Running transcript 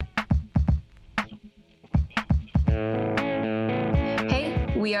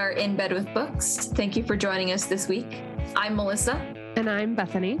We are In Bed with Books. Thank you for joining us this week. I'm Melissa. And I'm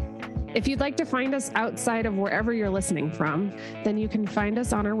Bethany. If you'd like to find us outside of wherever you're listening from, then you can find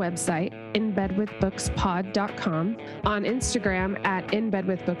us on our website, inbedwithbookspod.com, on Instagram at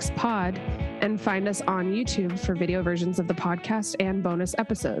inbedwithbookspod, and find us on YouTube for video versions of the podcast and bonus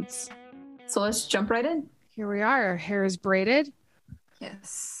episodes. So let's jump right in. Here we are. Our hair is braided.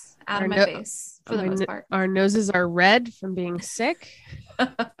 Yes, out of my face for the most part. Our noses are red from being sick.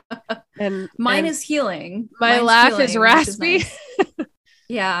 And mine is healing. Mine's laugh is raspy. Is nice.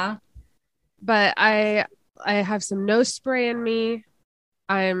 Yeah. But I have some nose spray in me.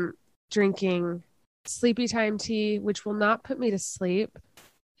 I'm drinking sleepy time tea, which will not put me to sleep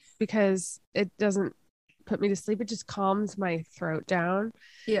because it doesn't put me to sleep. It just calms my throat down.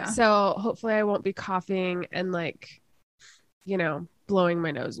 Yeah. So hopefully I won't be coughing and blowing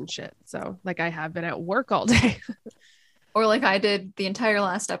my nose and shit. So like I have been at work all day. Or like I did the entire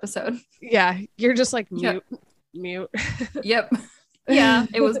last episode. Yeah. You're just like mute. Yep. Yeah.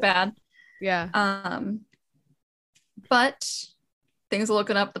 It was bad. Yeah. But things are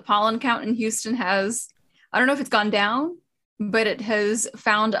looking up. The pollen count in Houston has, I don't know if it's gone down, but it has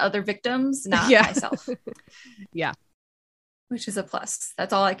found other victims, not myself. Yeah. Which is a plus.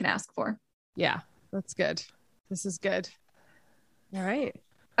 That's all I can ask for. Yeah. That's good. This is good. All right.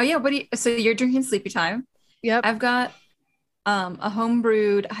 Oh yeah. So you're drinking Sleepy Time. Yep. I've got a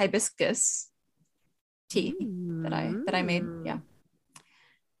homebrewed hibiscus tea that I made. Yeah.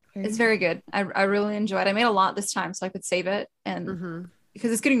 It's very good. I really enjoy it. I made a lot this time so I could save it. And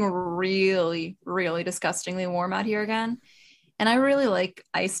because it's getting really, really disgustingly warm out here again. And I really like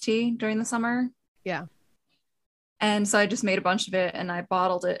iced tea during the summer. Yeah. And so I just made a bunch of it and I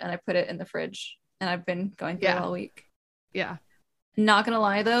bottled it and I put it in the fridge. And I've been going through it all week. Yeah. Not going to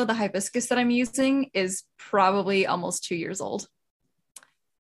lie, though, the hibiscus that I'm using is probably almost 2 years old.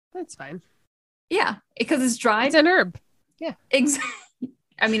 That's fine. Yeah, because it's dried. It's an herb. Yeah. Exactly.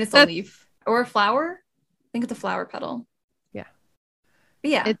 I mean, it's a leaf or a flower. I think it's a flower petal. Yeah.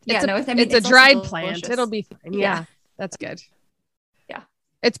 But yeah. It's a dried plant. It'll be fine. Yeah. That's good. Yeah.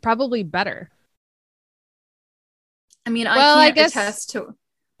 It's probably better. I mean, I can't attest to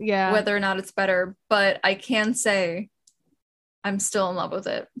whether or not it's better, but I can say I'm still in love with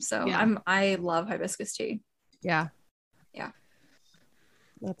it. So I love hibiscus tea. Yeah. Yeah.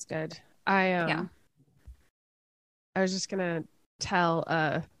 That's good. I was just gonna tell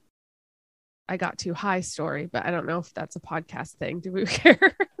I got too high story, but I don't know if that's a podcast thing. Do we care?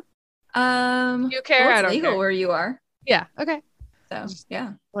 You care? Well, I don't legal care. Where you are. Yeah. Okay. So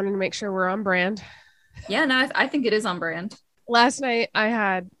yeah. Wanted to make sure we're on brand. Yeah, no, I think it is on brand. Last night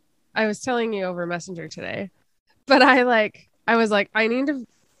I was telling you over Messenger today, but I was like, I need to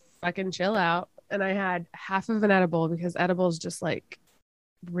fucking chill out. And I had half of an edible because edibles just like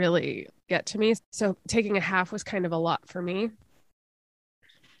really get to me. So taking a half was kind of a lot for me.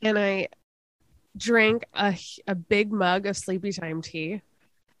 And I drank a big mug of Sleepy Time tea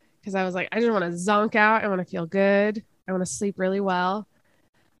because I was like, I just want to zonk out. I want to feel good. I want to sleep really well.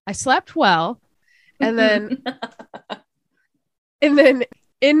 I slept well. And then,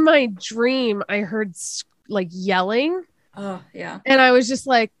 in my dream, I heard like yelling. Oh, yeah. And I was just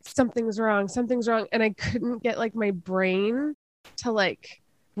like, something's wrong. And I couldn't get like my brain to like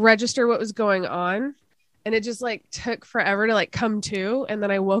register what was going on. And it just like took forever to like come to. And then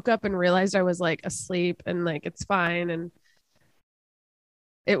I woke up and realized I was like asleep and like, it's fine. And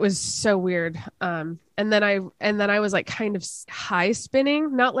it was so weird. And then I was like kind of high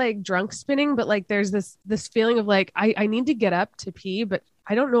spinning, not like drunk spinning, but like there's this feeling of like, I need to get up to pee, but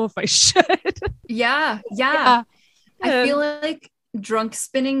I don't know if I should. Yeah. I feel like drunk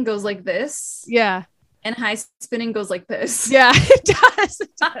spinning goes like this. Yeah. And high spinning goes like this. Yeah, it does.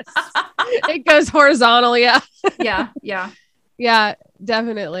 It goes horizontal. Yeah. Yeah,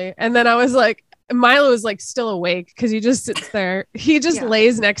 definitely. And then I was like, Milo was like still awake because he just sits there. He just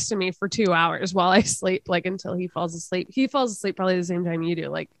lays next to me for 2 hours while I sleep, like until he falls asleep. He falls asleep probably the same time you do,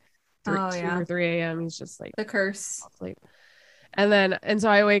 like 2 or 3 a.m. He's just like the curse. Asleep. And so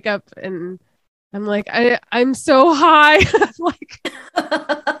I wake up and I'm like, I'm so high. Like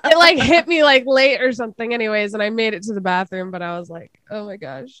it like hit me like late or something anyways. And I made it to the bathroom, but I was like, oh my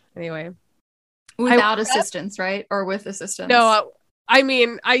gosh. Anyway. Without assistance, right? Or with assistance? No, I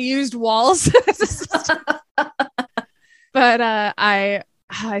mean, I used walls. But I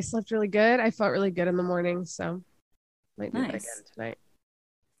slept really good. I felt really good in the morning. So might do that again tonight.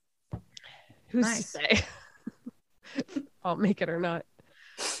 Who's to say? I'll make it or not.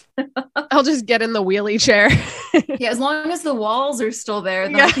 I'll just get in the wheelie chair. Yeah, as long as the walls are still there,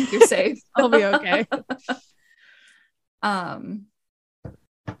 then I think you're safe. I'll be okay.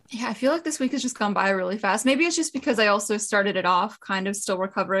 Yeah, I feel like this week has just gone by really fast. Maybe it's just because I also started it off kind of still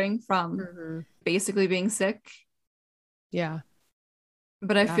recovering from basically being sick. Yeah.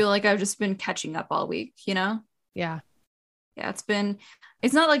 But I feel like I've just been catching up all week, you know? Yeah. Yeah,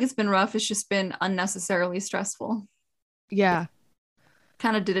 it's not like it's been rough. It's just been unnecessarily stressful. Yeah.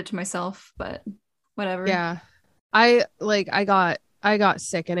 Kind of did it to myself, but whatever. Yeah. I got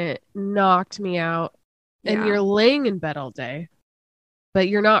sick and it knocked me out. Yeah. And you're laying in bed all day, but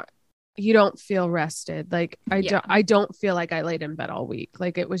you don't feel rested. Like I don't feel like I laid in bed all week.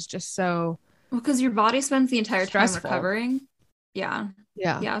 Like it was just so well, because your body spends the entire stressful. time recovering. Yeah.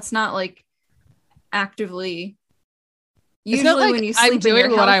 Yeah. It's not like actively. Usually, it's not like when you sleep, I'm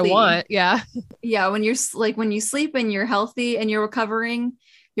doing what I want. Yeah. Yeah. When you sleep and you're healthy and you're recovering,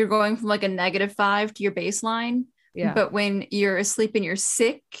 you're going from like a -5 to your baseline. Yeah. But when you're asleep and you're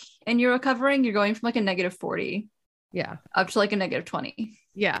sick and you're recovering, you're going from like a -40. Yeah. Up to like a -20.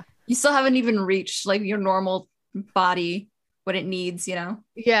 Yeah. You still haven't even reached like your normal body, what it needs, you know?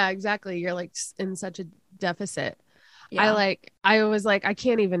 Yeah, exactly. You're like in such a deficit. Yeah. I was like, I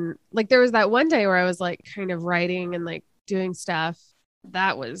can't even, like, there was that one day where I was like kind of writing and like doing stuff.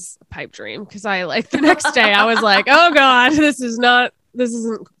 That was a pipe dream. Cause I like the next day I was like, oh God, this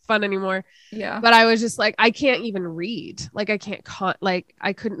isn't fun anymore. Yeah. But I was just like, I can't even read. Like I can't,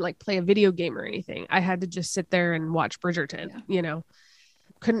 I couldn't like play a video game or anything. I had to just sit there and watch Bridgerton, you know,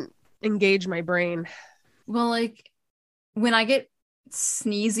 couldn't engage my brain. Well, like when I get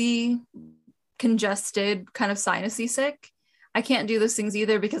sneezy, congested, kind of sinusy sick, I can't do those things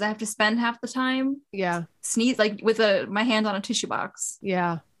either because I have to spend half the time sneeze like with my hand on a tissue box.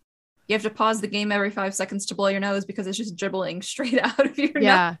 Yeah. You have to pause the game every 5 seconds to blow your nose because it's just dribbling straight out of your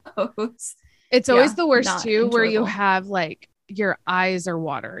nose. It's always the worst too, where you have like your eyes are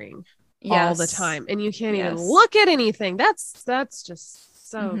watering all the time and you can't even look at anything. That's just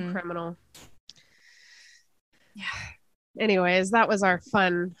so criminal. Yeah. Anyways, that was our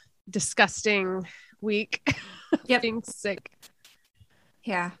fun, disgusting week. Yep. Being sick.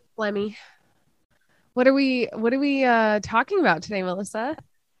 Yeah. Lemmy. What are we talking about today, Melissa?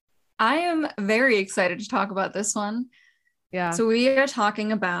 I am very excited to talk about this one. Yeah. So we are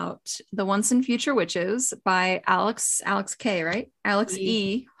talking about The Once and Future Witches by Alex K, right? Alex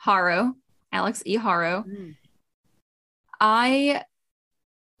E. Haro. I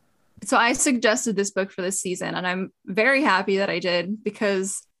suggested this book for this season and I'm very happy that I did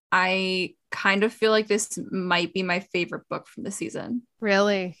because I kind of feel like this might be my favorite book from the season.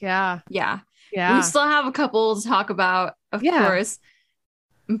 Really? Yeah. Yeah. We still have a couple to talk about, of course,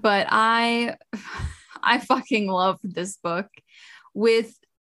 but I fucking loved this book with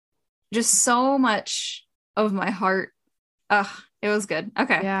just so much of my heart. Ugh, it was good.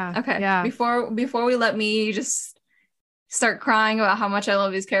 Okay. Yeah. Okay. Yeah. Before we let me just start crying about how much I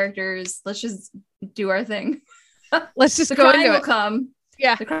love these characters, let's just do our thing. Let's just the go crying into will it. Come.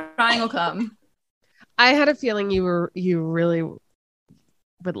 Yeah. The crying will come. I had a feeling you really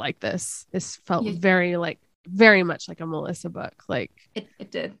would like this. This felt very much like a Melissa book. Like it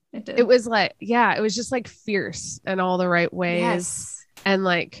did. It was like, it was just like fierce in all the right ways. Yes. And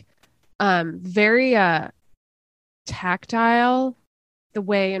like very tactile, the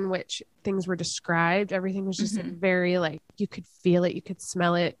way in which things were described. Everything was just very like, you could feel it, you could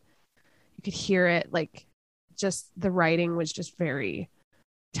smell it, you could hear it. Like just the writing was just very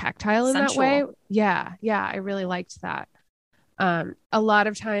tactile in that way. Yeah. I really liked that. A lot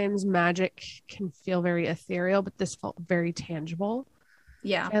of times magic can feel very ethereal, but this felt very tangible.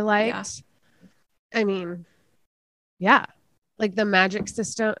 Yeah. I liked. I mean, yeah. Like the magic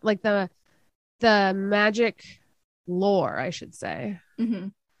system, like the magic lore, I should say,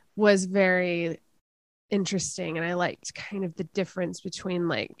 was very interesting. And I liked kind of the difference between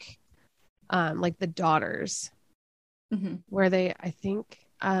like the daughters, where they, I think,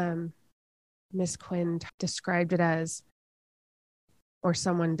 Miss Quinn described it as, or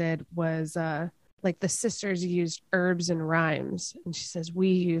someone did, was like the sisters used herbs and rhymes, and she says we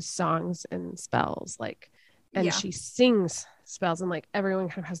use songs and spells, like, and she sings spells, and like everyone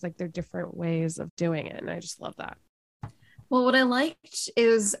kind of has like their different ways of doing it, and I just love that. Well, what I liked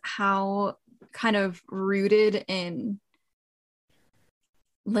is how kind of rooted in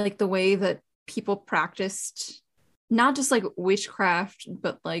like the way that people practiced not just like witchcraft,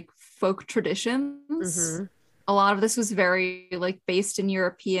 but like folk traditions. A lot of this was very like based in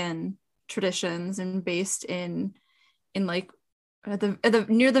European traditions and based in like at the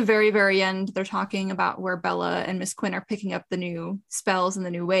near the very, very end, they're talking about where Bella and Miss Quinn are picking up the new spells and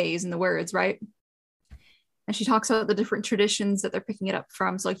the new ways and the words, right? And she talks about the different traditions that they're picking it up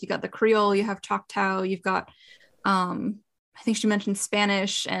from. So like you got the Creole, you have Choctaw, you've got I think she mentioned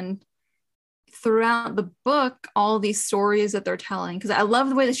Spanish, and throughout the book, all these stories that they're telling, because I love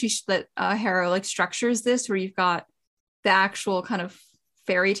the way that Harrow like structures this, where you've got the actual kind of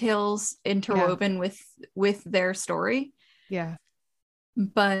fairy tales interwoven with their story. Yeah.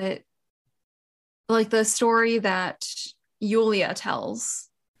 But like the story that Yulia tells,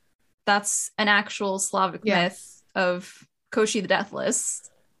 that's an actual Slavic myth of Koshi the Deathless.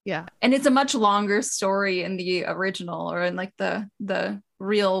 Yeah. And it's a much longer story in the original, or in like the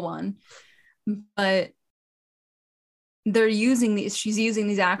real one. But she's using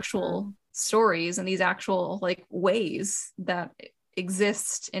these actual stories and these actual like ways that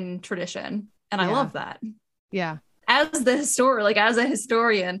exist in tradition. And I love that. Yeah. As a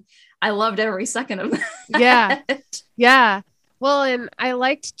historian, I loved every second of that. Yeah. Yeah. Well, and I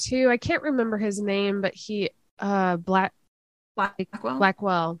liked too, I can't remember his name, but he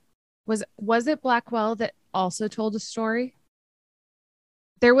Blackwell. Was it Blackwell that also told a story?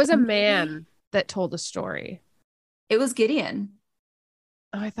 There was a man that told a story. It was Gideon.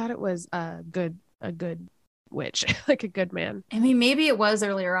 Oh, I thought it was a good witch, like a good man. I mean, maybe it was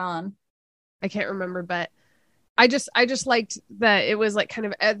earlier on. I can't remember, but I just liked that it was like kind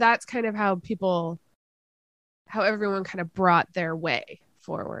of that's kind of how everyone kind of brought their way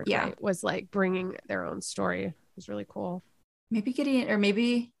forward. Yeah, right? Was like bringing their own story. It was really cool. Maybe Gideon, or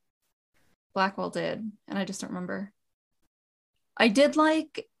maybe Blackwell did, and I just don't remember. I did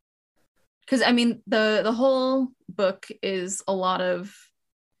like, because I mean the whole book is a lot of,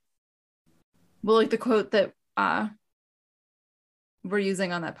 well, like the quote that we're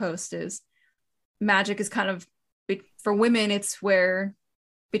using on that post is, magic is kind of, for women, it's where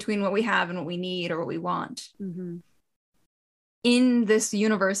between what we have and what we need or what we want. Mm-hmm. In this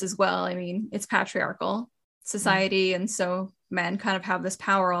universe as well, I mean, it's patriarchal society, and so men kind of have this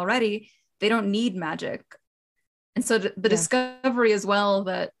power already. They don't need magic. And so the discovery as well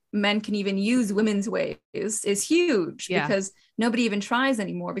that men can even use women's ways is huge, because nobody even tries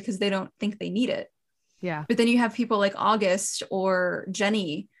anymore because they don't think they need it. Yeah. But then you have people like August or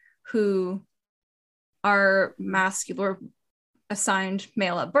Jenny who are masculine, or assigned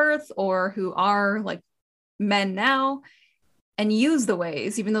male at birth, or who are like men now, and use the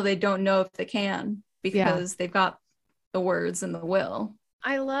ways even though they don't know if they can, because they've got the words and the will.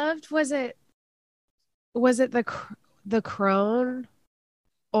 I loved, was it the crone,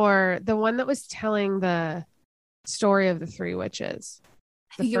 or the one that was telling the story of the three witches?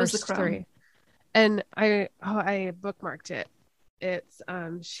 I think it was the crone. Three. And I bookmarked it. It's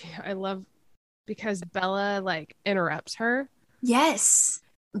I love, because Bella like interrupts her. Yes.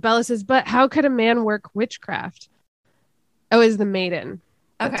 Bella says, "But how could a man work witchcraft?" Oh, is the maiden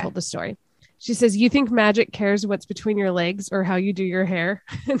that told the story. She says, "You think magic cares what's between your legs or how you do your hair?"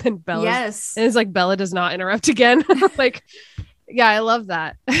 And then Bella, and it's like Bella does not interrupt again. Like, yeah, I love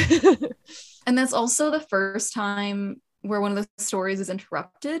that. And that's also the first time where one of the stories is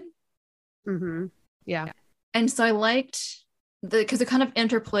interrupted. Mm-hmm. Yeah. And so I liked because it kind of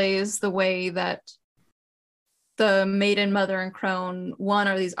interplays the way that the maiden, mother, and crone, one,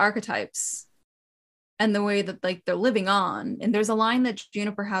 are these archetypes, and the way that like they're living on. And there's a line that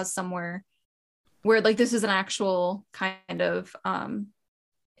Juniper has somewhere where like this is an actual kind of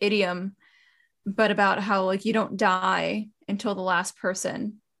idiom, but about how like you don't die until the last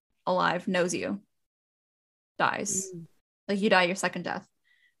person alive knows you dies. Like you die your second death.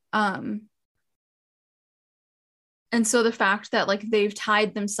 And so the fact that like they've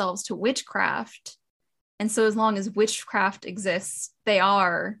tied themselves to witchcraft, and so as long as witchcraft exists, they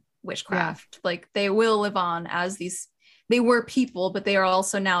are witchcraft. Like they will live on as these, they were people, but they are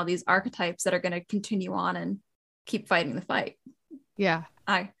also now these archetypes that are going to continue on and keep fighting the fight. Yeah.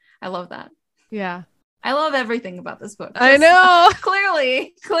 I love that. Yeah. I love everything about this book. I know.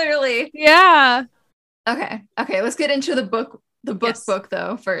 Clearly. Yeah. Okay. Let's get into the book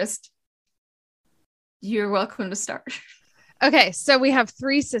though first. You're welcome to start. Okay. So we have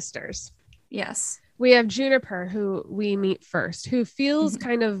three sisters. Yes. We have Juniper, who we meet first, who feels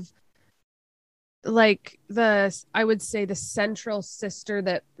kind of like I would say the central sister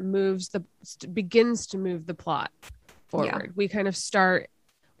that begins to move the plot forward. Yeah. We kind of start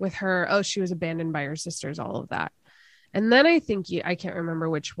with her. Oh, she was abandoned by her sisters, all of that. And then I think I can't remember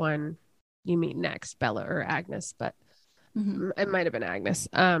which one you meet next, Bella or Agnes, but it might've been Agnes,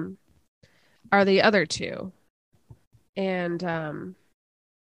 are the other two. And,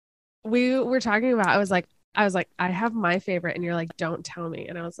 we were talking about, I was like, I have my favorite, and you're like, don't tell me.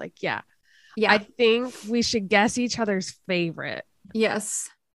 And I was like, yeah, I think we should guess each other's favorite. Yes.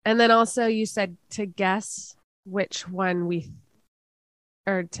 And then also you said to guess which one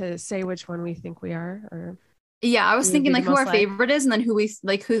or to say which one we think we are, or Yeah, I was Who would thinking be the like who most our like? favorite is, and then who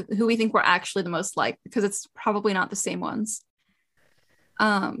we think we're actually the most like, because it's probably not the same ones.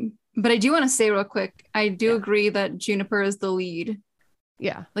 But I do want to say real quick, I do Yeah. agree that Juniper is the lead.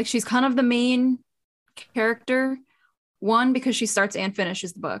 Yeah. Like she's kind of the main character. One, because she starts and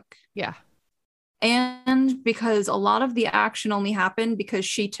finishes the book, Yeah. and because a lot of the action only happened because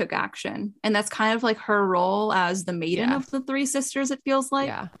she took action, and that's kind of like her role as the maiden Yeah. of the three sisters. It feels like,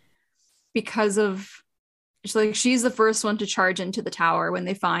 Yeah. because of she's the first one to charge into the tower when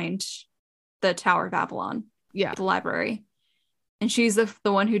they find the Tower of Babylon, Yeah. the library, and she's the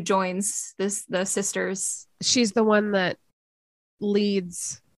one who joins the sisters. She's the one that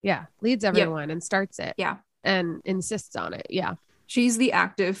leads Yep. everyone and starts it Yeah. and insists on it. Yeah. She's the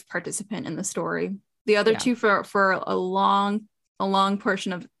active participant in the story. The other Yeah. two for a long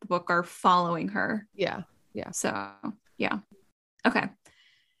portion of the book are following her. Yeah. Yeah. So, yeah. Okay.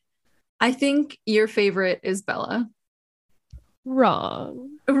 I think your favorite is Bella.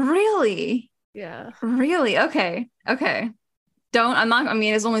 Wrong. Really? Yeah. Really? Okay. Okay. I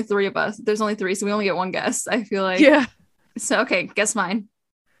mean, there's only three of us. There's only three, so we only get one guess. I feel like. Yeah. So, okay, guess mine.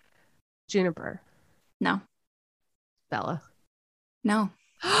 Juniper. No. Bella. No.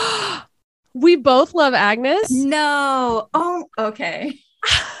 We both love Agnes. No. Oh, okay.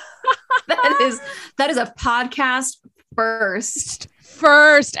 that is a podcast first.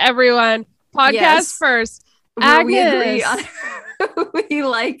 First, everyone. Podcast Yes. first. Where we Agnes. agree on who we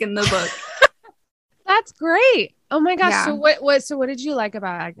like in the book. That's great. Oh my gosh. Yeah. So what did you like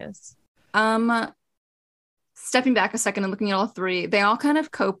about Agnes? Stepping back a second and looking at all three, they all kind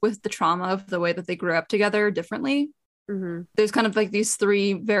of cope with the trauma of the way that they grew up together differently. Mm-hmm. There's kind of like these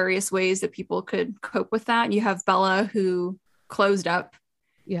three various ways that people could cope with that. You have Bella, who closed up.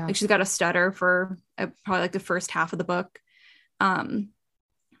 Yeah. Like she's got a stutter for probably like the first half of the book.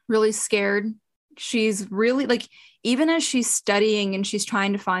 Really scared. She's really like, even as she's studying and she's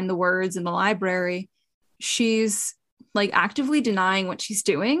trying to find the words in the library, she's like actively denying what she's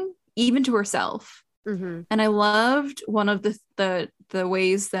doing, even to herself. Mm-hmm. And I loved one of the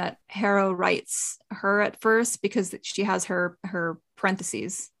ways that Harrow writes her at first, because she has her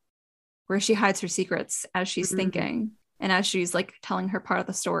parentheses where she hides her secrets as she's Mm-hmm. thinking and as she's like telling her part of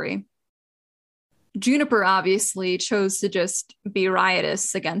the story. Juniper obviously chose to just be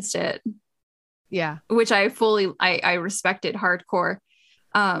riotous against it. Yeah. Which I respected hardcore.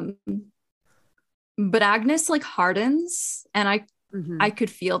 But Agnes like hardens, and Mm-hmm. I could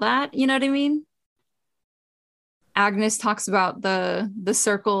feel that, you know what I mean? Agnes talks about the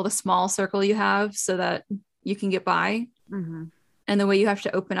circle, the small circle you have so that you can get by. Mm-hmm. And the way you have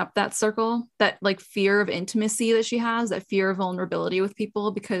to open up that circle, that like fear of intimacy that she has, that fear of vulnerability with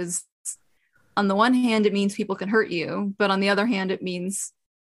people, because on the one hand, it means people can hurt you, but on the other hand, it means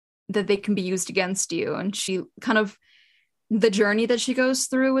that they can be used against you. And she kind of, the journey that she goes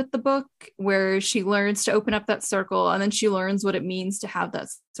through with the book, where she learns to open up that circle, and then she learns what it means to have that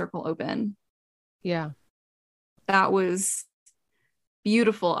circle open. Yeah. That was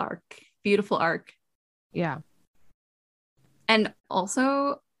beautiful arc. Yeah. And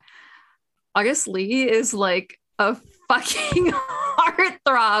also, August Lee is like a fucking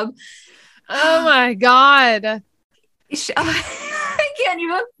heartthrob. Oh my God. I can't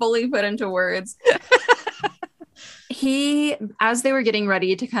even fully put into words. As they were getting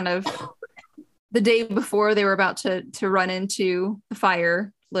ready to kind of, the day before they were about to run into the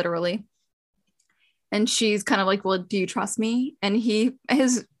fire, literally. And she's kind of like, well, do you trust me? And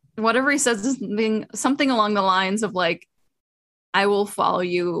whatever he says is something along the lines of like, I will follow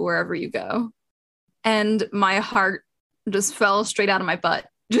you wherever you go. And my heart just fell straight out of my butt.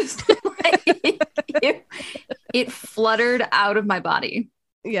 Just like, it fluttered out of my body.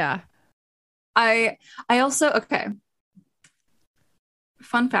 Yeah. I also, okay.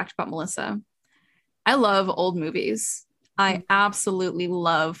 Fun fact about Melissa. I love old movies. I absolutely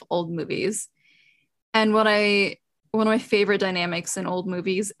love old movies. And one of my favorite dynamics in old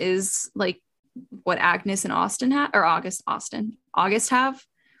movies is like what Agnes and August have,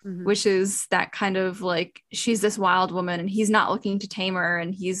 Mm-hmm. which is that kind of like, she's this wild woman and he's not looking to tame her,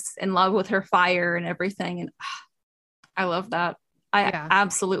 and he's in love with her fire and everything. And I love that. I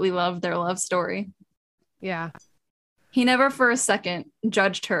absolutely love their love story. Yeah. He never for a second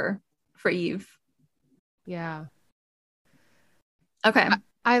judged her for Eve. Yeah. Okay.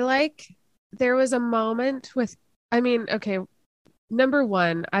 I like, there was a moment with, I mean, okay, number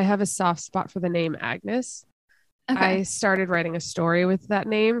one, I have a soft spot for the name Agnes. Okay. I started writing a story with that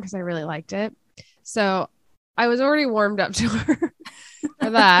name because I really liked it. So I was already warmed up to her for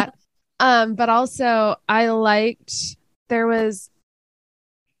that. But also I liked, there was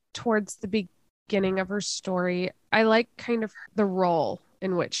towards the beginning of her story. I like kind of the role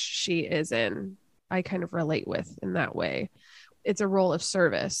in which she is in. I kind of relate with in that way. It's a role of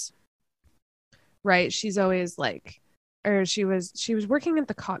service, right? She's always like, or she was working at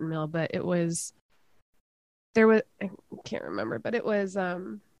the cotton mill, but it was, there was, I can't remember, but it was,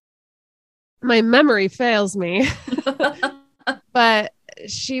 my memory fails me, but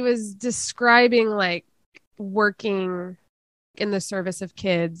she was describing like working in the service of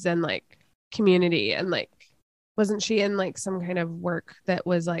kids and like community, and like, wasn't she in like some kind of work that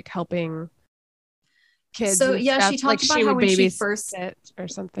was like helping kids So and yeah, stuff? she Like talked about she how would when she babysit or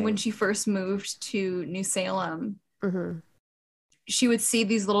something. first moved to New Salem, Mm-hmm. she would see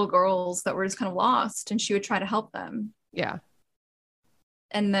these little girls that were just kind of lost, and she would try to help them. Yeah.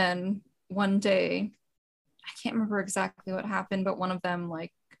 And then one day, I can't remember exactly what happened, but one of them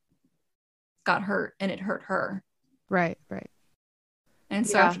like got hurt, and it hurt her. Right. Right. And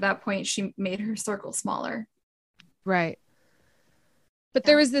so Yeah. after that point, she made her circle smaller. Right. But Yeah.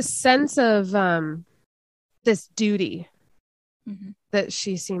 there was this sense of this duty Mm-hmm. that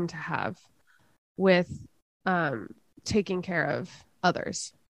she seemed to have with taking care of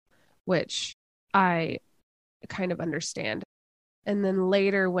others, which I kind of understand. And then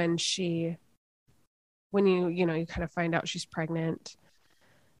later when you kind of find out she's pregnant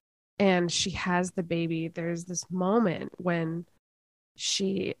and she has the baby, there's this moment when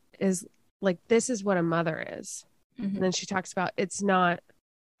she is like, this is what a mother is. Mm-hmm. And then she talks about it's not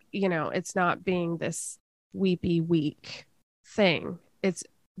being this weepy weak thing.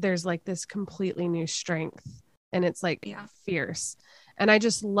 There's like this completely new strength, and it's like fierce. And I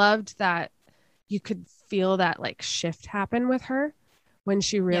just loved that you could feel that like shift happen with her when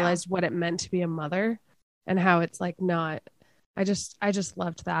she realized what it meant to be a mother, and how it's like not, I just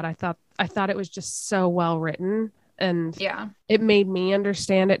loved that. I thought it was just so well written, and it made me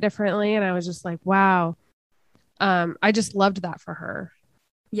understand it differently. And I was just like, wow. I just loved that for her.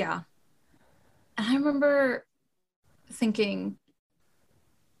 Yeah. And I remember thinking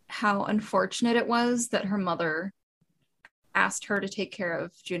how unfortunate it was that her mother asked her to take care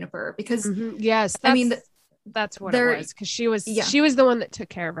of Juniper, because yes, I mean, that's what it was, because she was the one that took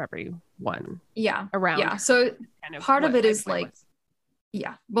care of everyone around her. So kind of part of it is like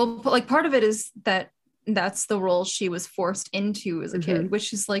well, like part of it is that's the role she was forced into as a kid,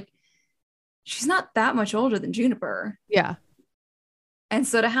 which is like, she's not that much older than Juniper. And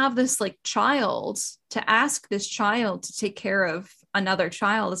so to have this like child, to ask this child to take care of another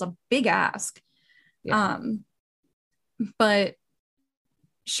child is a big ask. But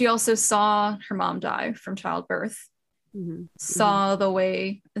she also saw her mom die from childbirth, saw the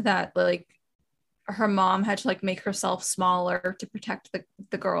way that like her mom had to like make herself smaller to protect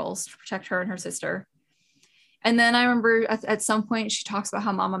the girls, to protect her and her sister. And then I remember at some point she talks about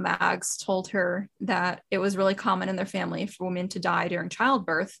how Mama Mags told her that it was really common in their family for women to die during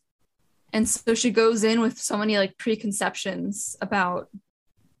childbirth. And so she goes in with so many like preconceptions about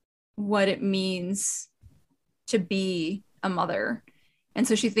what it means to be a mother. And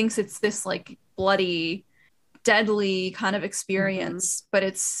so she thinks it's this like bloody, deadly kind of experience. But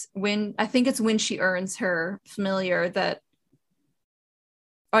it's when she earns her familiar that,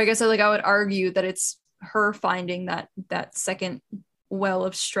 or I guess I would argue that it's her finding that second well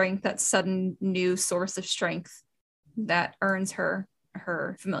of strength, that sudden new source of strength that earns her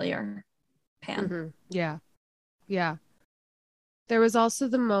familiar Pan. Yeah. There was also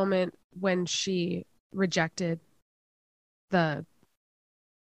the moment when she rejected the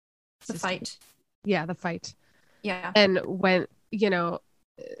fight. Yeah, the fight. Yeah. And when,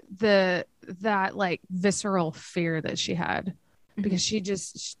 that like visceral fear that she had, because she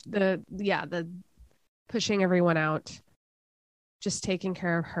just the pushing everyone out, just taking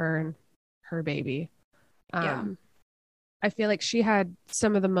care of her and her baby. I feel like she had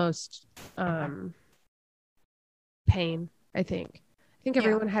some of the most pain. I think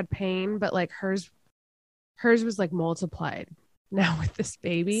everyone had pain, but like hers was like multiplied now with this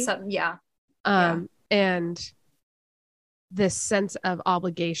baby. So, and this sense of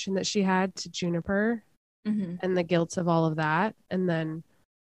obligation that she had to Juniper, and the guilt of all of that, and then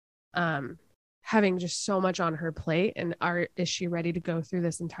having just so much on her plate, and is she ready to go through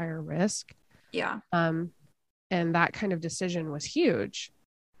this entire risk? And that kind of decision was huge.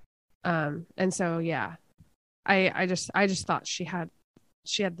 And so I just thought she had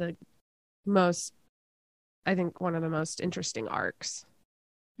the most, I think, one of the most interesting arcs.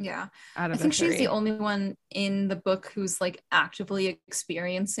 I think she's the only one in the book who's like actively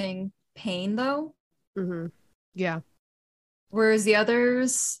experiencing pain though. Whereas the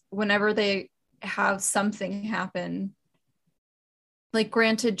others, whenever they have something happen, like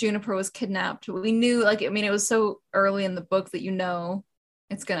granted Juniper was kidnapped. We knew, like, I mean, it was so early in the book that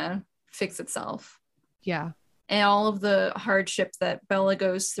it's gonna fix itself. Yeah. And all of the hardship that Bella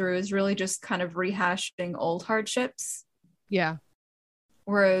goes through is really just kind of rehashing old hardships. Yeah.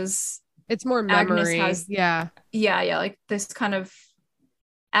 Whereas it's more memory. Yeah, like this kind of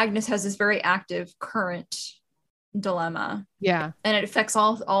Agnes has this very active current dilemma. Yeah. And it affects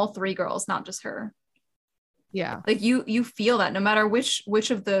all three girls, not just her. Yeah. Like you feel that no matter which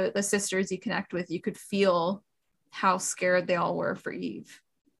of the sisters you connect with, you could feel how scared they all were for Eve.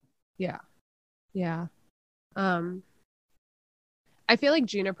 Yeah. Yeah. I feel like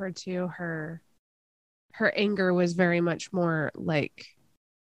Juniper too, her anger was very much more like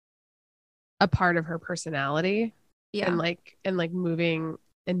a part of her personality. Yeah. And like moving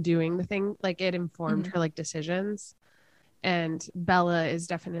and doing the thing, like it informed her like decisions. And Bella is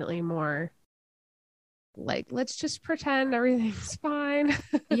definitely more like, let's just pretend everything's fine.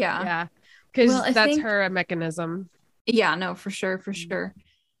 Yeah. Yeah. Because that's her mechanism. Yeah, no, for sure.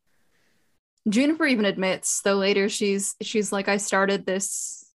 Juniper even admits, though later she's like, I started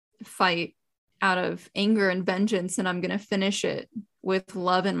this fight out of anger and vengeance, and I'm gonna finish it with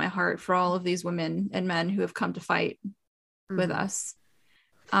love in my heart for all of these women and men who have come to fight with us.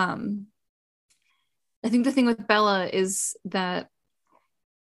 I think the thing with Bella is that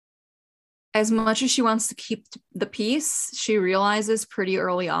as much as she wants to keep the peace, she realizes pretty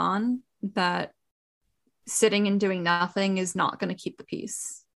early on that sitting and doing nothing is not going to keep the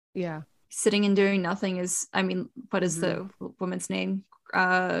peace. Yeah. Sitting and doing nothing is, I mean, what is the woman's name?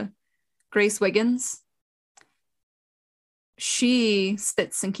 Grace Wiggins. She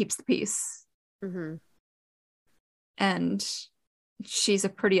sits and keeps the peace. And she's a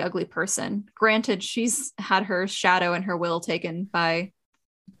pretty ugly person. Granted, she's had her shadow and her will taken by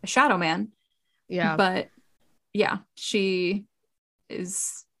a shadow man. Yeah. But yeah, she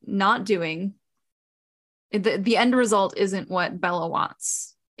is not doing the end result isn't what Bella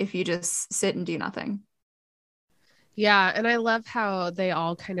wants if you just sit and do nothing. Yeah, and I love how they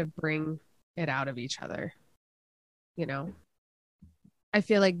all kind of bring it out of each other. You know, I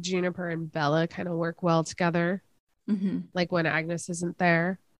feel like Juniper and Bella kind of work well together. Like when Agnes isn't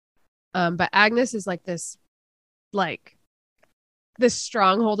there. But Agnes is like this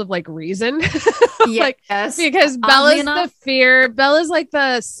stronghold of like reason. Like, yes. Because Bella's the fear. Bella's like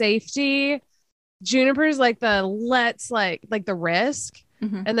the safety. Juniper's like the like the risk.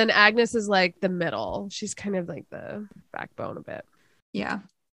 And then Agnes is like the middle. She's kind of like the backbone a bit. Yeah.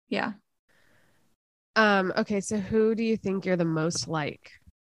 Okay, so who do you think you're the most like?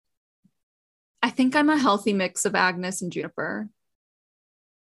 I think I'm a healthy mix of Agnes and Juniper.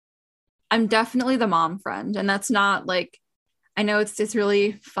 I'm definitely the mom friend, and that's not like, I know it's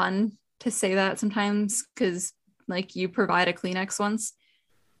really fun to say that sometimes because like you provide a Kleenex once,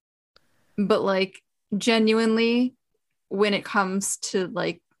 but like genuinely when it comes to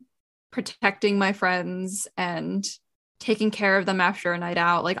like protecting my friends and taking care of them after a night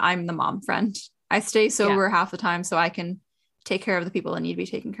out, like I'm the mom friend. I stay sober half the time so I can take care of the people that need to be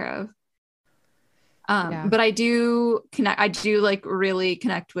taken care of. But I do like really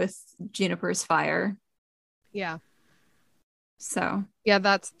connect with Juniper's fire. Yeah. So yeah,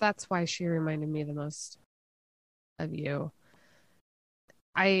 that's why she reminded me the most of you.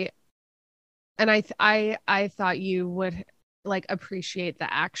 I thought you would like appreciate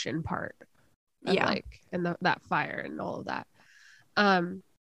the action part of like, and that fire and all of that.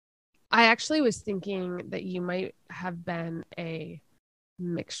 I actually was thinking that you might have been a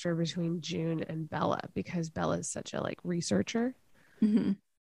mixture between June and Bella because Bella is such a like researcher. I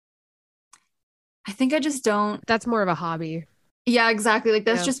think I just don't. That's more of a hobby. Yeah, exactly. Like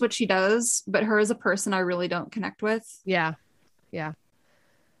that's just what she does. But her as a person, I really don't connect with. Yeah.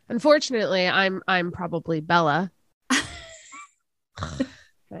 Unfortunately, I'm probably Bella. I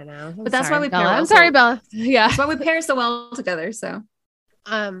know. But that's why we pair. I'm sorry, Bella. Yeah. That's why we pair so well together. So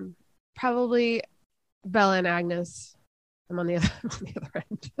probably Bella and Agnes. I'm on the other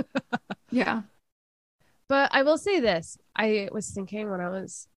end. Yeah. But I will say this. I was thinking when I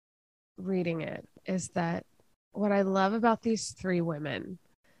was reading it is that what I love about these three women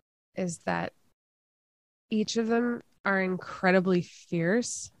is that each of them are incredibly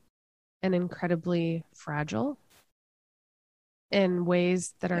fierce and incredibly fragile in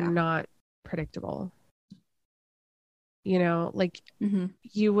ways that are not predictable. You know, like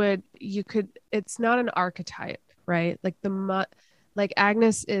you could, it's not an archetype, right? Like like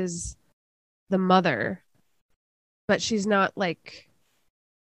Agnes is the mother, but she's not like,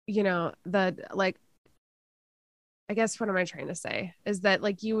 you know, I guess what am I trying to say is that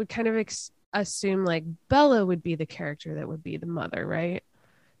like you would kind of assume like Bella would be the character that would be the mother, right?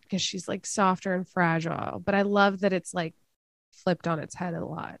 Because she's like softer and fragile. But I love that it's like flipped on its head a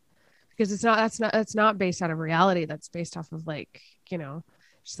lot, because that's not based out of reality. That's based off of like,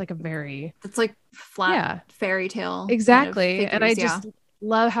 just like a very, It's like flat yeah, fairy tale kind of exactly. And I figures. Yeah. just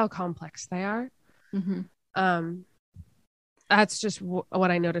love how complex they are. Mm-hmm. That's just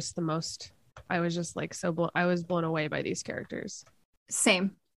what I noticed the most. I was just like I was blown away by these characters.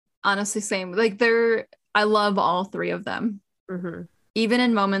 Same. Honestly, same. Like I love all three of them. Mm-hmm. Even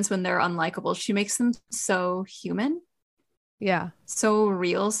in moments when they're unlikable, she makes them so human, Yeah. so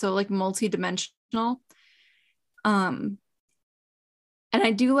real, so like multi-dimensional. And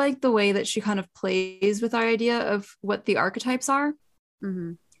I do like the way that she kind of plays with our idea of what the archetypes are.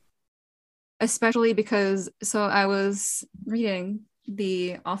 Mm-hmm. Especially because, so I was reading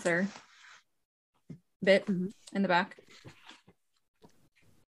the author bit Mm-hmm. in the back. Give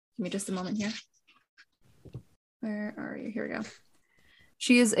me just a moment here. Where are you? Here we go.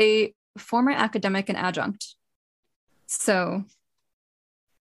 She is a former academic and adjunct. So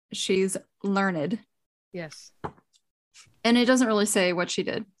she's learned. Yes. And it doesn't really say what she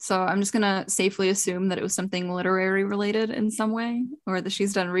did. So I'm just going to safely assume that it was something literary related in some way, or that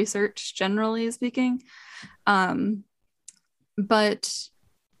she's done research, generally speaking. But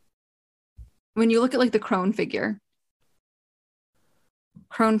when you look at like the crone figures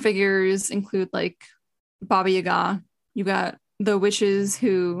include like Baba Yaga. You got the witches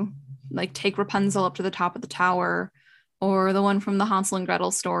who like take Rapunzel up to the top of the tower, or the one from the Hansel and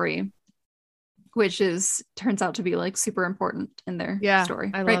Gretel story, which turns out to be like super important in their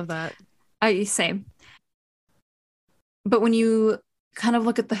story. I right? love that. I say. But when you kind of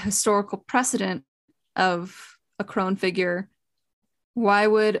look at the historical precedent of a crone figure, why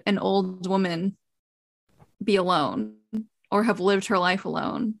would an old woman be alone or have lived her life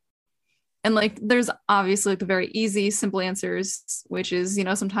alone? And like, there's obviously like the very easy, simple answers, which is,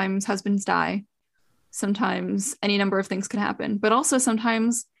 sometimes husbands die. Sometimes any number of things can happen. But also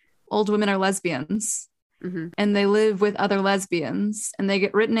sometimes old women are lesbians. Mm-hmm. And they live with other lesbians, and they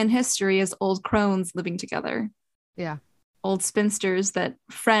get written in history as old crones living together. Yeah. Old spinsters,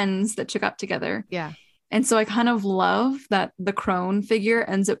 friends that took up together. Yeah. And so I kind of love that the crone figure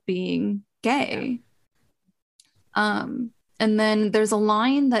ends up being gay. Yeah. And then there's a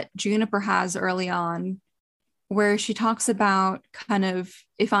line that Juniper has early on where she talks about kind of,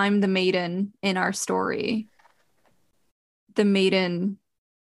 if I'm the maiden in our story, the maiden,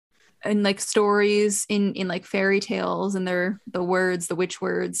 and like stories in like fairy tales, and the witch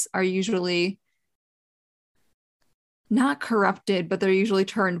words are usually not corrupted, but they're usually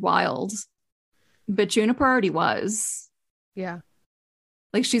turned wild. But Juniper already was. Yeah.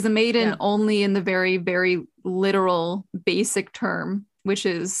 Like, she's a maiden only in the very, very literal basic term, which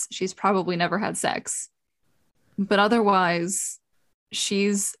is she's probably never had sex. But otherwise,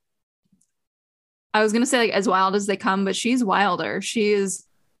 I was going to say like as wild as they come, but she's wilder. She is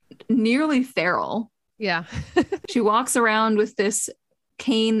nearly feral. Yeah. She walks around with this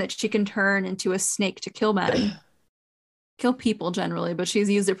cane that she can turn into a snake to kill men. Kill people generally, but she's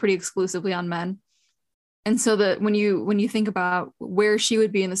used it pretty exclusively on men. And so that when you think about where she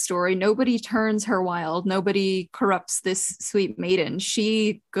would be in the story, nobody turns her wild. Nobody corrupts this sweet maiden.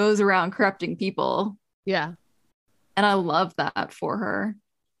 She goes around corrupting people. Yeah. And I love that for her.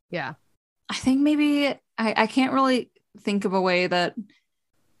 Yeah. I think maybe I can't really think of a way that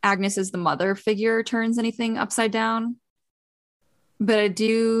Agnes as the mother figure turns anything upside down. But I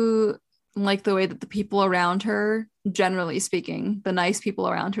do like the way that the people around her, generally speaking, the nice people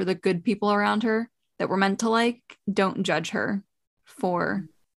around her, the good people around her, that we're meant to like, don't judge her for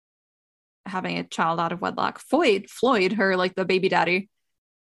having a child out of wedlock. Floyd, her like the baby daddy.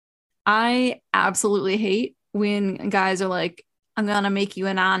 I absolutely hate when guys are like, I'm gonna make you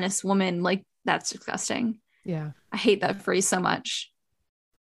an honest woman. Like, that's disgusting. Yeah. I hate that phrase so much.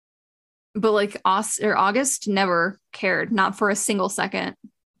 But like August never cared, not for a single second,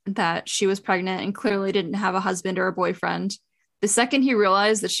 that she was pregnant and clearly didn't have a husband or a boyfriend. The second he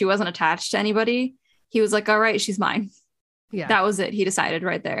realized that she wasn't attached to anybody, he was like, all right, she's mine. Yeah. That was it. He decided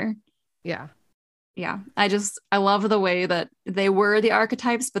right there. Yeah. Yeah. I love the way that they were the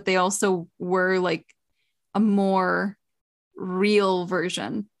archetypes, but they also were like a more real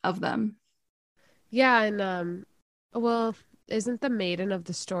version of them. Yeah. And, well, isn't the maiden of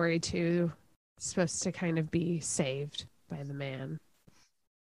the story too supposed to kind of be saved by the man?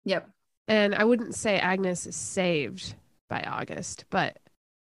 Yep. And I wouldn't say Agnes is saved by August, but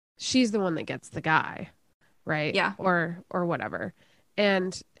she's the one that gets the guy, right? Yeah. Or whatever.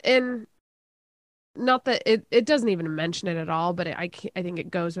 And in not that it doesn't even mention it at all, but I think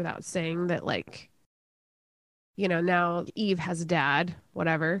it goes without saying that, like, now Eve has a dad,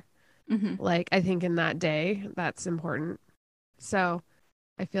 whatever. Mm-hmm. Like, I think in that day, that's important. So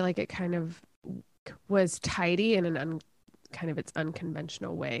I feel like it kind of was tidy in kind of its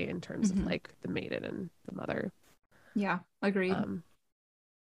unconventional way in terms of Mm-hmm. like the maiden and the mother. Yeah, agreed. Um,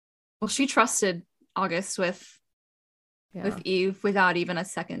 Well, she trusted August yeah, with Eve without even a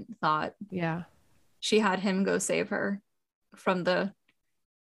second thought. yeah, She had him go save her from the,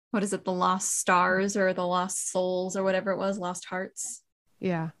 what is it, the lost stars or the lost souls or whatever it was, lost hearts.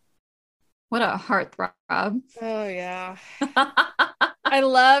 yeah. What a heartthrob. Oh yeah. I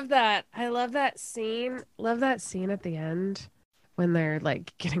love that. I love that scene. Love that scene at the end when they're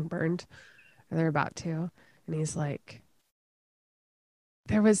like getting burned, or they're about to, and he's like,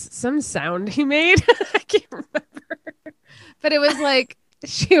 there was some sound he made. I can't remember, but it was like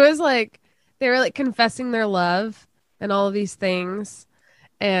she was like they were like confessing their love and all of these things,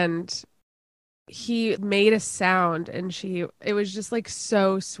 and he made a sound, and it was just like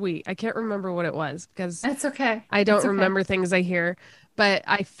so sweet. I can't remember what it was because It's okay. I don't It's okay. remember things I hear, but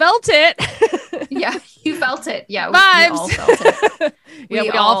I felt it. Yeah, you felt it. Yeah, we all felt it. Vibes. Yeah,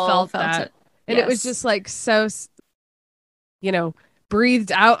 We we all all felt felt that. it. And it was Yes. just like so, you know,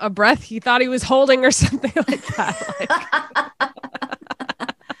 breathed out a breath he thought he was holding or something like that. Like,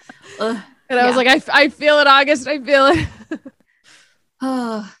 Ugh, and I was yeah. like, I feel it, August. I feel it.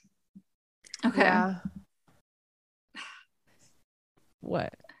 Oh, okay. Yeah.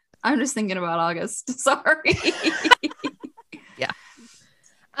 What? I'm just thinking about August. Sorry. Yeah.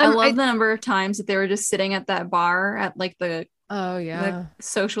 I love the number of times that they were just sitting at that bar at like the Oh yeah.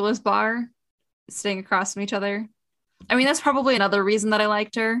 socialist bar, sitting across from each other. I mean, that's probably another reason that I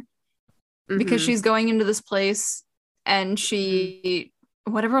liked her because Mhm. she's going into this place and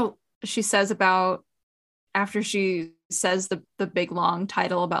whatever she says about after she says the big long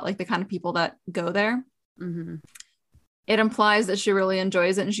title about like the kind of people that go there, Mhm. it implies that she really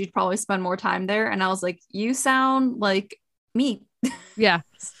enjoys it and she'd probably spend more time there. And I was like, you sound like me. Yeah.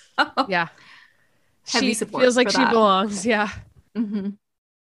 So, Yeah. heavy She support feels like for she that. belongs. Yeah. Mm-hmm.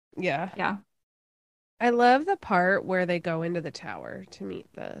 Yeah. Yeah. I love the part where they go into the tower to meet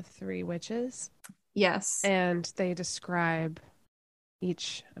the three witches Yes. and they describe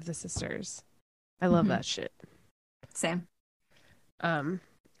each of the sisters. I love Mm-hmm. that shit. Same. Um,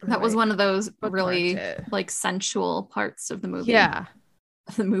 That was one of those bookmarked really it. like sensual parts of the movie. Yeah,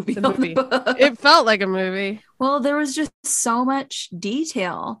 The movie. the Of the movie. book. It felt like a movie. Well, there was just so much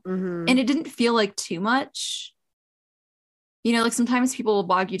detail Mm-hmm. and it didn't feel like too much. Like sometimes people will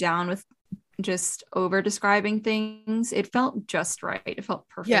bog you down with just over describing things. It felt just right. It felt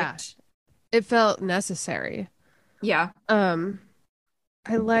perfect. Yeah, it felt necessary. Yeah.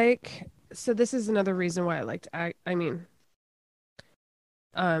 So this is another reason why I liked, I mean,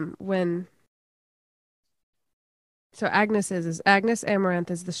 when, so Agnes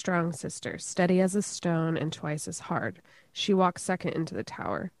Amaranth is the strong sister, steady as a stone and twice as hard. She walks second into the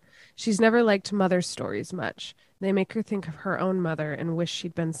tower. She's never liked mother's stories much. They make her think of her own mother and wish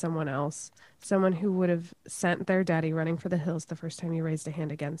she'd been someone else, someone who would have sent their daddy running for the hills the first time he raised a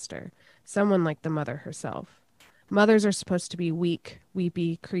hand against her, someone like the mother herself. Mothers are supposed to be weak,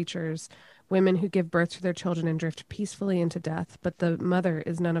 weepy creatures, women who give birth to their children and drift peacefully into death, but the mother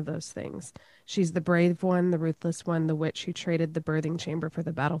is none of those things. She's the brave one, the ruthless one, the witch who traded the birthing chamber for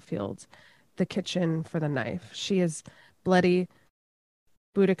the battlefield, the kitchen for the knife. She is bloody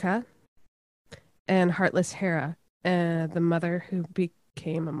Boudica and heartless Hera, the mother who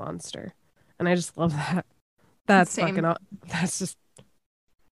became a monster. And I just love that. That's Same. fucking, that's just,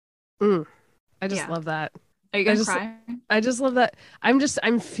 I just love that. Are you gonna cry? I just love that. I'm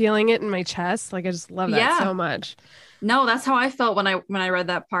feeling it in my chest. Like I just love that so much. No, that's how I felt when I read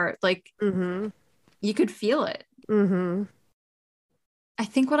that part. Like you could feel it. I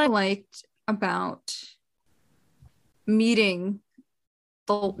think what I liked about meeting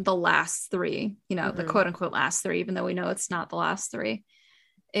the last three, the quote unquote last three, even though we know it's not the last three,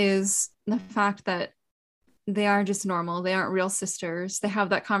 is the fact that they are just normal. They aren't real sisters. They have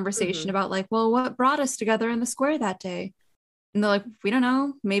that conversation about like, well, what brought us together in the square that day? And they're like, we don't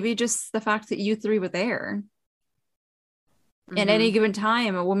know. Maybe just the fact that you three were there. At any given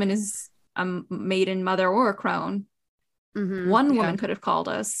time, a woman is a maiden, mother, or a crone. One woman could have called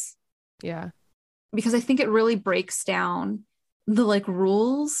us. Yeah. Because I think it really breaks down the like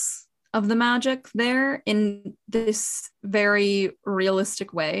rules of the magic there in this very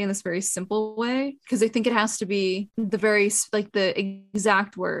realistic way, in this very simple way, because I think it has to be the very like the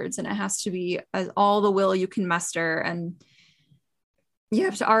exact words, and it has to be as all the will you can muster, and you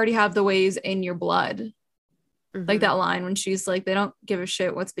have to already have the ways in your blood. Like Mhm. that line when she's like, they don't give a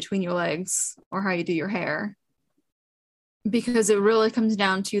shit what's between your legs or how you do your hair. Because it really comes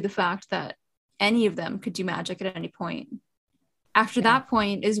down to the fact that any of them could do magic at any point. After Yeah. that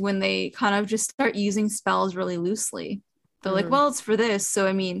point is when they kind of just start using spells really loosely. They're like, Mhm. well, it's for this. So,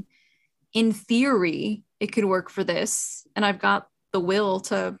 I mean, in theory, it could work for this. And I've got the will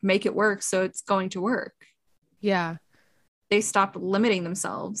to make it work. So it's going to work. Yeah. They stopped limiting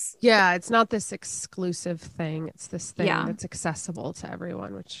themselves. Yeah, it's not this exclusive thing. It's this thing Yeah. that's accessible to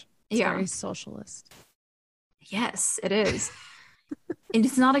everyone, which is Yeah. very socialist. Yes, it is. And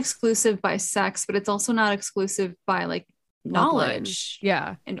it's not exclusive by sex, but it's also not exclusive by like Bloodline. knowledge.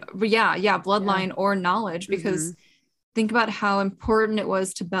 Yeah. And yeah, Yeah. bloodline or knowledge, because Mhm. think about how important it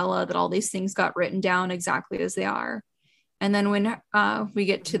was to Bella that all these things got written down exactly as they are. And then when we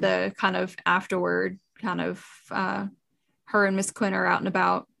get to Mhm. the kind of afterward, kind of her and Miss Quinn are out and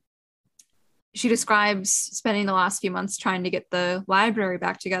about, she describes spending the last few months trying to get the library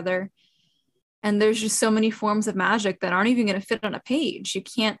back together. And there's just so many forms of magic that aren't even going to fit on a page. You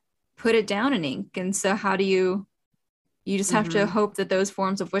can't put it down in ink. And so, how do you just have to Mhm. hope that those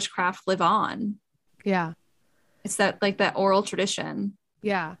forms of witchcraft live on? Yeah. It's that like that oral tradition.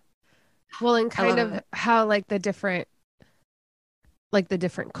 Yeah. Well, and I kind love of it. how like the different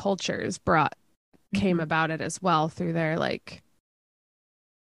cultures brought came Mm-hmm. about it as well through their like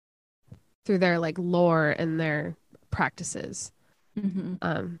lore and their practices. Mm-hmm.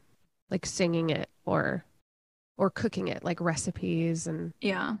 Um like singing it or cooking it, like recipes and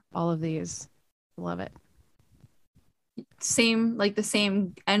Yeah. all of these. Love it. Same, like the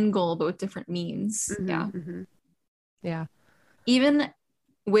same end goal, but with different means. Hmm. Yeah. Hmm. Yeah. Even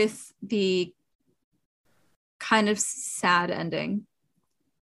with the kind of sad ending,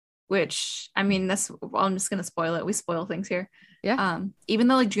 which I mean, that's, well, I'm just going to spoil it. We spoil things here. Yeah. Even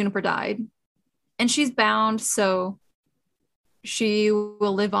though like Juniper died and she's bound, so she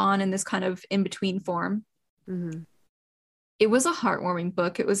will live on in this kind of in between form. Hmm. It was a heartwarming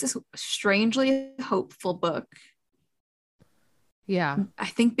book. It was this strangely hopeful book. Yeah. I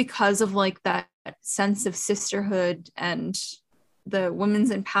think because of like that sense of sisterhood and the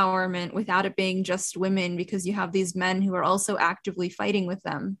women's empowerment without it being just women, because you have these men who are also actively fighting with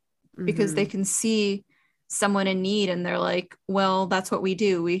them because they Hmm. can see someone in need and they're like, well, that's what we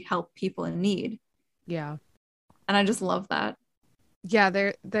do. We help people in need. Yeah. And I just love that. Yeah,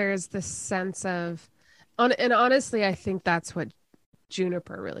 there's this sense of and honestly, I think that's what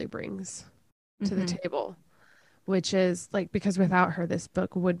Juniper really brings to the Mm-hmm. table, which is like because without her this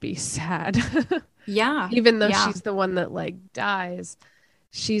book would be sad. Yeah. Even though Yeah. she's the one that like dies,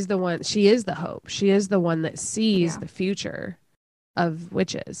 she is the hope. She is the one that sees Yeah. the future of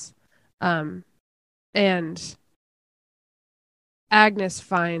witches. Um and Agnes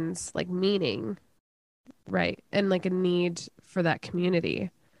finds like meaning, right? And like a need for that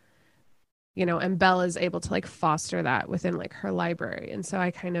community, and Belle is able to like foster that within like her library. And so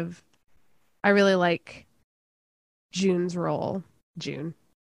I really like June's role. June.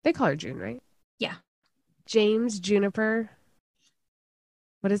 They call her June, right? Yeah. James Juniper.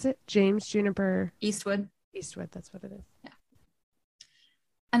 What is it? James Juniper Eastwood. Eastwood. That's what it is. Yeah.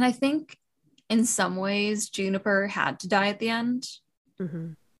 And I think in some ways, Juniper had to die at the end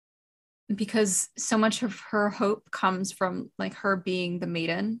Mm-hmm. because so much of her hope comes from like her being the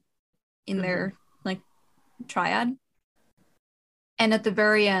maiden in Mm-hmm. their like triad. And at the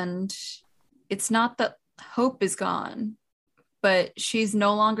very end, it's not that hope is gone, but she's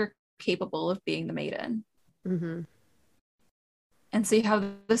no longer capable of being the maiden. Mm-hmm. And so you have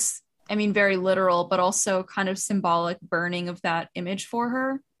this, I mean, very literal, but also kind of symbolic burning of that image for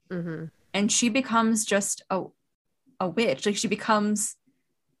her. Mm-hmm. And she becomes just a witch. Like she becomes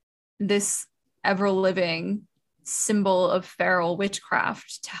this ever living symbol of feral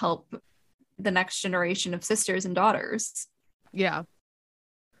witchcraft to help the next generation of sisters and daughters. Yeah.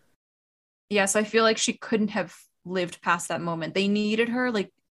 Yeah, so I feel like she couldn't have lived past that moment. They needed her,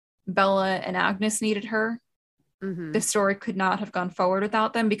 like Bella and Agnes needed her. Mm-hmm. The story could not have gone forward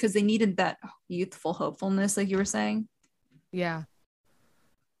without them because they needed that youthful hopefulness, like you were saying. Yeah.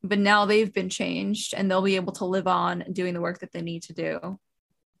 But now they've been changed and they'll be able to live on doing the work that they need to do.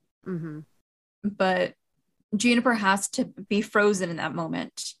 Mm-hmm. But Juniper has to be frozen in that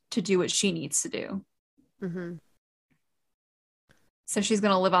moment to do what she needs to do. Mm-hmm. So she's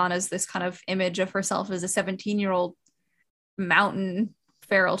going to live on as this kind of image of herself as a 17-year-old mountain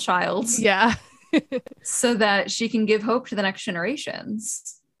feral child Yeah. so that she can give hope to the next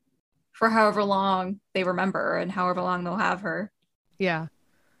generations for however long they remember and however long they'll have her. Yeah.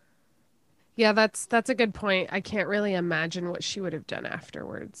 Yeah, that's a good point. I can't really imagine what she would have done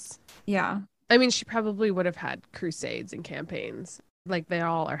afterwards. Yeah. I mean, she probably would have had crusades and campaigns like they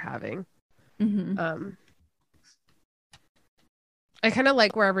all are having. Mm-hmm. I kind of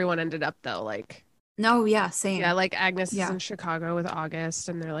like where everyone ended up though. Like, No, yeah, yeah, same. like Agnes is Yeah. in Chicago with August,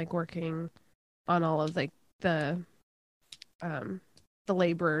 and they're like working on all of like um the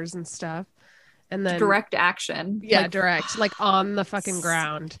laborers and stuff. And then Direct action. yeah, Like direct, like on the fucking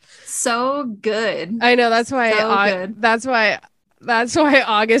ground. so good. I know that's So why good. that's why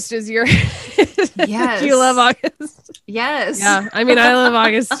August is your you love Yes. August. Yes. Yeah, I mean I love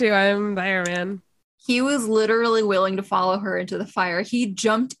August too. I'm there, man. He was literally willing to follow her into the fire. He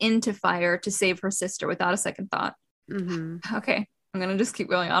jumped into fire to save her sister without a second thought. Mm-hmm. Okay, I'm gonna just keep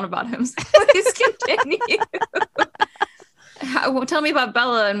going on about him. So please continue. Well, tell me about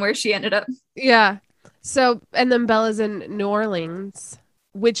Bella and where she ended up. Yeah. So, and then Bella's in New Orleans,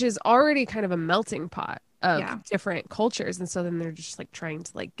 which is already kind of a melting pot of Yeah. different cultures. And so then they're just like trying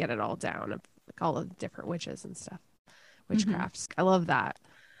to like get it all down of like all of the different witches and stuff, witchcrafts. I love that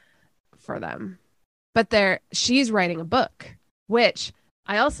for them. But she's writing a book, which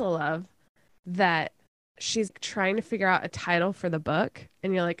I also love that she's trying to figure out a title for the book.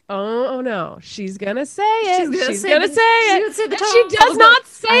 And you're like, oh no, she's going to say it. She's going to say it. Say the And title she of the does not book.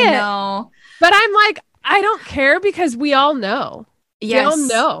 say I it. know. But I'm like, I don't care because we all know. Yes. We all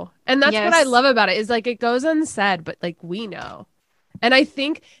know. And that's what I Yes. love about it is like it goes unsaid, but like we know. And I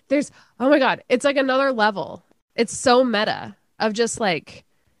think there's, oh my God, it's like another level. It's so meta of just like,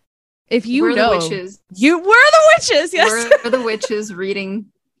 if you We're know, the witches. we're the witches. Yes. We're the witches reading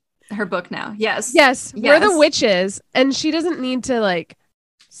her book now. Yes. Yes. We're the Yes. witches. And she doesn't need to like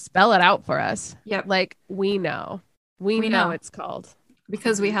spell it out for us. Yep. Like we know. We know it's called.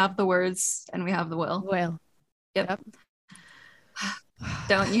 Because we have the words and we have the will. Well. Yep.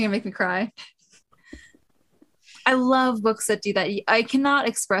 Don't, you're gonna make me cry. I love books that do that. I cannot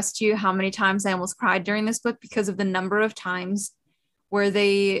express to you how many times I almost cried during this book because of the number of times where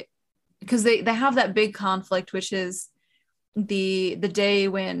because they have that big conflict, which is the day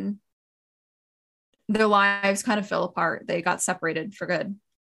when their lives kind of fell apart. They got separated for good.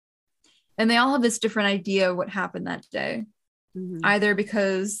 And they all have this different idea of what happened that day. Mm-hmm. Either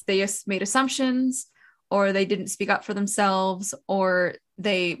because they just made assumptions, or they didn't speak up for themselves, or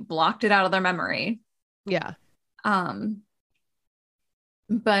they blocked it out of their memory. Yeah.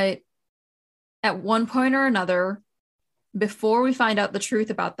 But at one point or another, before we find out the truth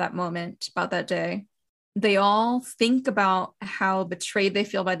about that moment, about that day, they all think about how betrayed they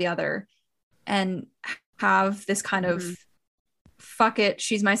feel by the other and have this kind of, fuck it,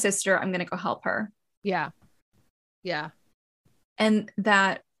 she's my sister, I'm gonna go help her. Yeah. Yeah. And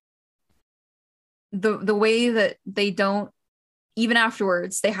that the way that they don't, even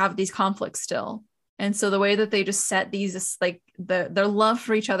afterwards, they have these conflicts still. And so the way that they just set these, like their love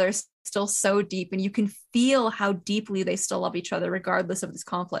for each other is still so deep, and you can feel how deeply they still love each other regardless of this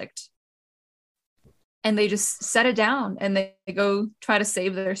conflict. And they just set it down and they go try to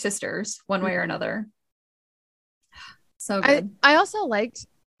save their sisters one way or another. So good. I also liked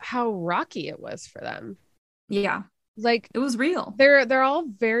how rocky it was for them. Yeah. Like it was real. They're all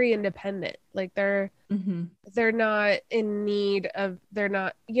very independent. Like they're not in need of, they're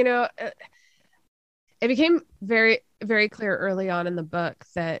not, you know, it became very, very clear early on in the book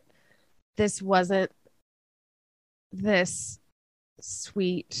that this wasn't this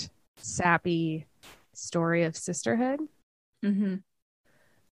sweet, sappy story of sisterhood.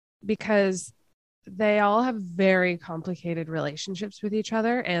 Because they all have very complicated relationships with each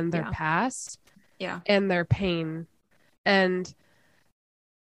other and their past and their pain. And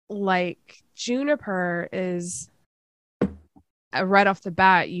like Juniper is right off the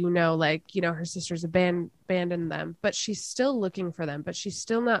bat, you know, like, you know, her sister's abandoned them, but she's still looking for them, but she's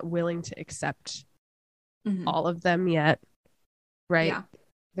still not willing to accept all of them yet. Right. Yeah.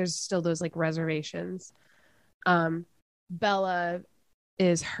 There's still those like reservations. Bella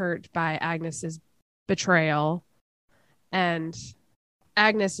is hurt by Agnes's betrayal, and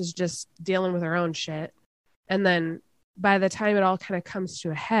Agnes is just dealing with her own shit. And then by the time it all kind of comes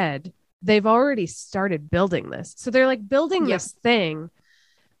to a head, they've already started building this. So they're like building this thing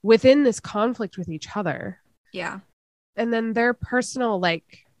within this conflict with each other. Yeah. And then their personal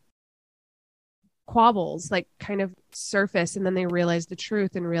like quabbles like kind of surface, and then they realize the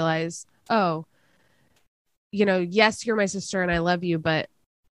truth and realize, oh, you know, yes, you're my sister and I love you, but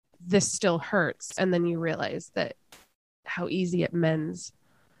this still hurts. And then you realize that how easy it mends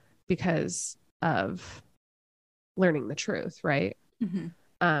because of learning the truth, right?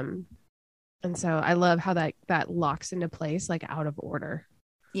 And so I love how that locks into place like out of order.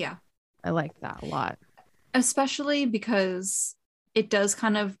 Yeah. I like that a lot. Especially because it does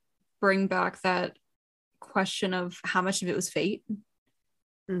kind of bring back that question of how much of it was fate.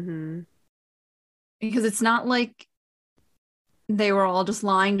 Mm-hmm. Because it's not like they were all just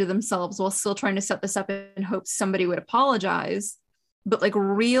lying to themselves while still trying to set this up in hopes somebody would apologize. But like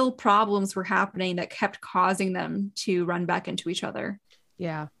real problems were happening that kept causing them to run back into each other.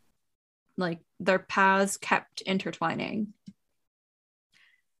 Yeah. Like their paths kept intertwining.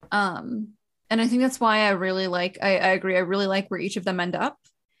 And I think that's why I really like, I agree, I really like where each of them end up.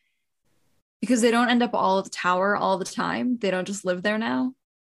 Because they don't end up all at the tower all the time. They don't just live there now.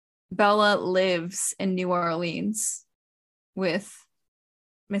 Bella lives in New Orleans with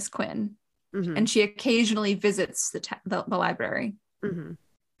Miss Quinn. Mm-hmm. And she occasionally visits the library. Mm-hmm.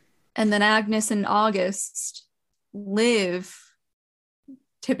 And then Agnes and August live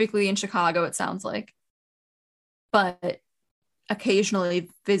typically in Chicago, it sounds like, but occasionally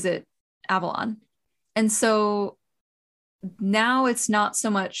visit Avalon. And so now it's not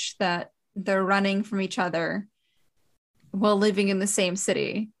so much that they're running from each other while living in the same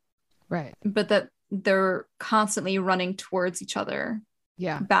city, right, but that they're constantly running towards each other,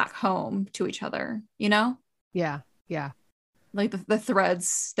 back home to each other, you know? Yeah. Like the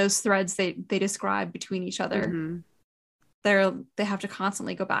threads, those threads they describe between each other. Mm-hmm. They have to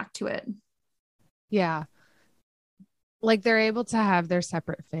constantly go back to it. Yeah. Like they're able to have their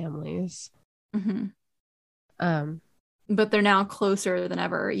separate families. Mm-hmm. Um, but they're now closer than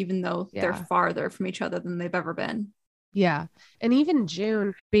ever, even though they're Yeah. farther from each other than they've ever been. yeah. And even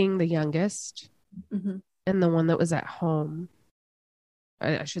June being the youngest Mm-hmm. and the one that was at home.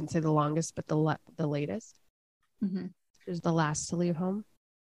 I shouldn't say the longest, but the latest. Mm-hmm. She was the last to leave home.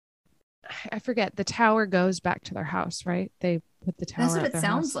 I forget. The tower goes back to their house, right? They put the tower That's what at it their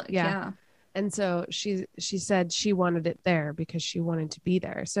sounds house. like. Yeah. And so she said she wanted it there because she wanted to be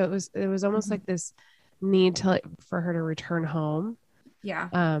there. So it was almost Mm-hmm. like this need for her to return home. Yeah.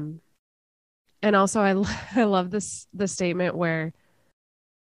 And also I love the statement where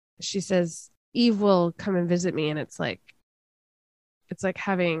she says Eve will come and visit me, and it's like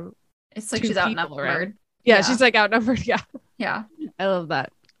having It's like two she's people outnumbered. around. Yeah, she's like outnumbered. Yeah. Yeah. I love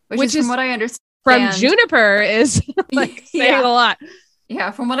that. Which is from what I understand from Juniper is like saying a lot.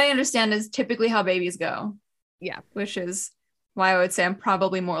 Yeah, from what I understand is typically how babies go. Yeah. Which is why I would say I'm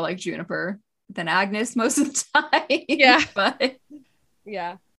probably more like Juniper than Agnes most of the time. Yeah. But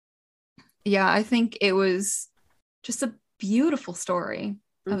yeah. Yeah, I think it was just a beautiful story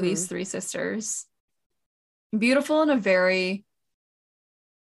of Mm-hmm. these three sisters. Beautiful in a very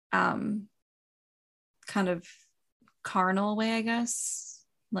kind of carnal way, I guess.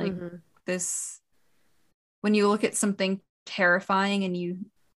 Like Mm-hmm. this, when you look at something terrifying and you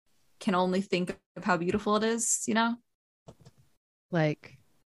can only think of how beautiful it is, you know? Like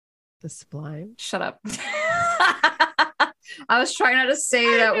the Sublime. Shut up. I was trying not to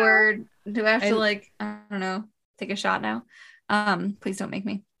say that word. Do I have to I don't know, take a shot now? Please don't make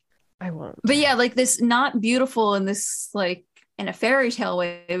me. I won't. But yeah, like this, not beautiful in this like in a fairy tale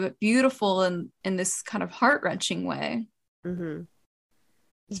way, but beautiful in this kind of heart-wrenching way. Mm-hmm.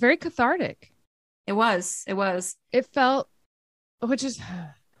 It's very cathartic. It was. It felt, which is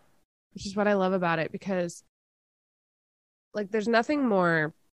what I love about it, because like there's nothing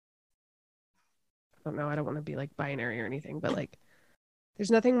more, I don't know, I don't want to be like binary or anything, but like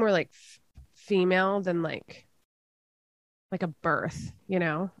there's nothing more like female than like a birth, you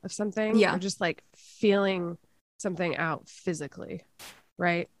know, of something. Yeah. Or just like feeling something out physically,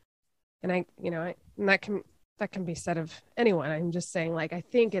 right? And and that can be said of anyone. I'm just saying, like, I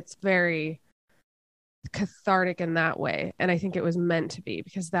think it's very cathartic in that way, and I think it was meant to be,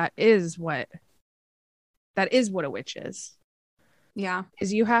 because that is what a witch is. Yeah.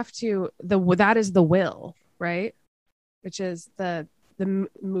 Is you have to that is the will, right? Which is the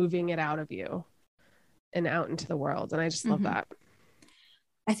moving it out of you and out into the world. And I just love that.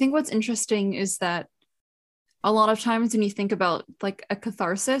 I think what's interesting is that a lot of times when you think about like a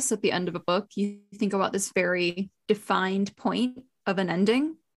catharsis at the end of a book, you think about this very defined point of an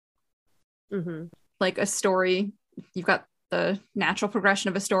ending. Mm-hmm. Like a story, you've got the natural progression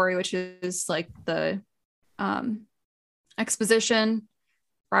of a story, which is like the exposition,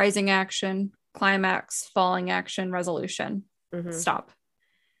 rising action, climax, falling action, resolution, stop.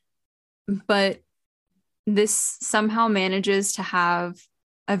 But this somehow manages to have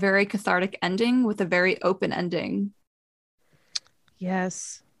a very cathartic ending with a very open ending.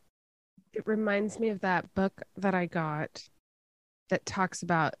 Yes. It reminds me of that book that I got that talks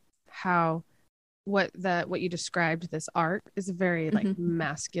about how what you described, this art, is a very like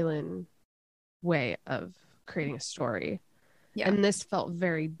masculine way of creating a story. Yeah. And this felt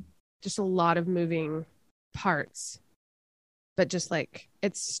very just a lot of moving parts, but just like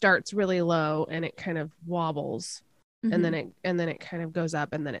it starts really low and it kind of wobbles, and then it kind of goes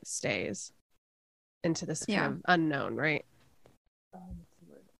up and then it stays into this kind of unknown, right?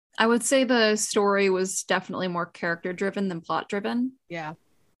 I would say the story was definitely more character driven than plot driven. Yeah.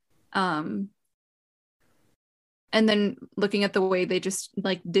 And then looking at the way they just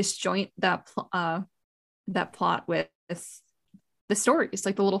like disjoint that plot with the stories,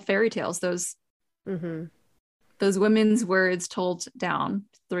 like the little fairy tales, those women's words told down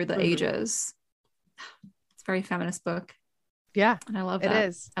through the ages. It's a very feminist book. Yeah, and I love that. It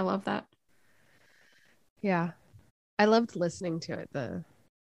is. I love that. Yeah, I loved listening to it.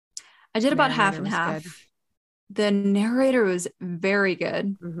 I did about half and half. Good. The narrator was very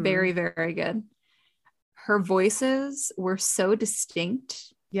good, very, very good. Her voices were so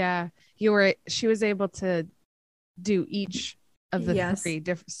distinct. Yeah, she was able to do each of the three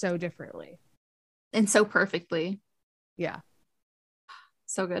so differently and so perfectly. Yeah,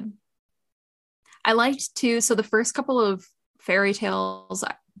 so good. I liked too. So the first couple of fairy tales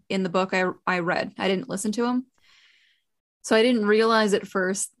in the book I read, I didn't listen to them, so I didn't realize at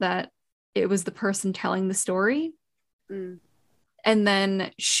first that it was the person telling the story. And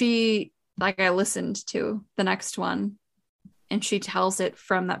then I listened to the next one and she tells it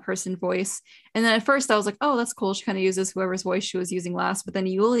from that person's voice. And then at first I was like, oh, that's cool. She kind of uses whoever's voice she was using last. But then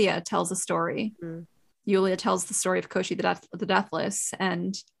Yulia tells a story. Yulia tells the story of Koshi the Deathless.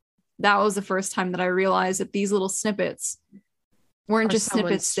 And that was the first time that I realized that these little snippets weren't just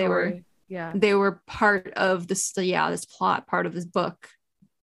snippets. Story. They were part of this plot, part of this book.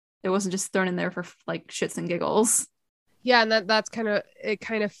 It wasn't just thrown in there for like shits and giggles. Yeah, and that's it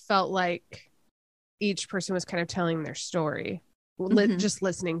kind of felt like each person was kind of telling their story, just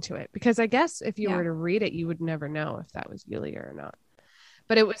listening to it. Because I guess if you were to read it, you would never know if that was Yulia or not.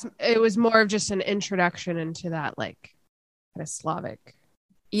 But it was more of just an introduction into that like kind of Slavic.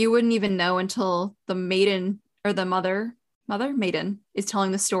 You wouldn't even know until the maiden or the maiden is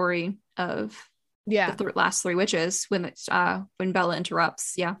telling the story of the last three witches when Bella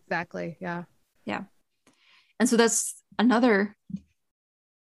interrupts. Yeah, exactly. Yeah. And so that's another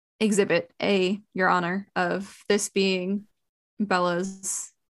exhibit Your Honor, of this being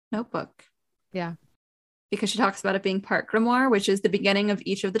Bella's notebook. Yeah, because she talks about it being part grimoire, which is the beginning of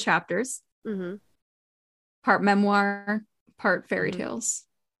each of the chapters, part memoir, part fairy tales.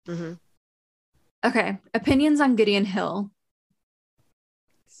 Okay, opinions on Gideon Hill.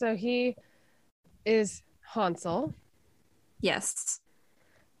 So he is Hansel. Yes.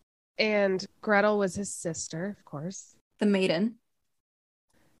 And Gretel was his sister, of course. The maiden.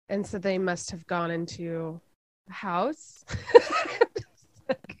 And so they must have gone into a house.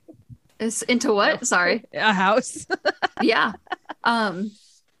 Into what? Sorry. A house. Yeah. I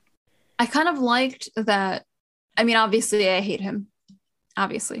kind of liked that. I mean, obviously I hate him.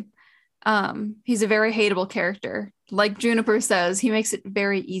 Obviously. He's a very hateable character. Like Juniper says, he makes it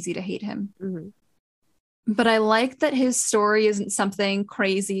very easy to hate him. But I like that his story isn't something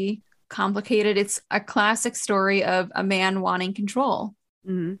crazy, complicated. It's a classic story of a man wanting control.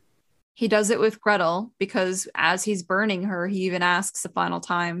 He does it with Gretel because as he's burning her, he even asks the final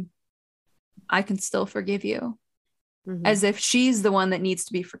time, I can still forgive you. As if she's the one that needs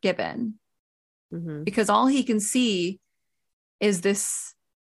to be forgiven. Because all he can see is this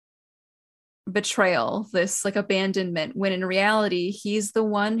betrayal, this like abandonment, when in reality, he's the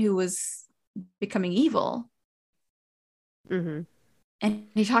one who was becoming evil. And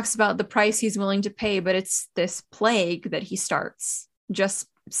he talks about the price he's willing to pay, but it's this plague that he starts just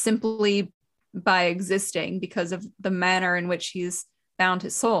simply by existing because of the manner in which he's bound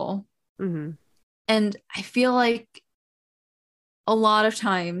his soul. And I feel like a lot of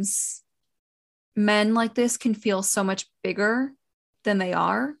times men like this can feel so much bigger than they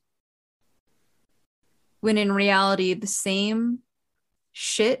are, when in reality the same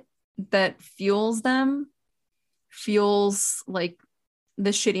shit that fuels them fuels like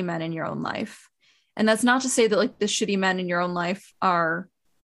the shitty men in your own life. And that's not to say that like the shitty men in your own life are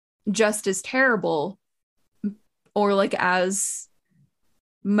just as terrible or like as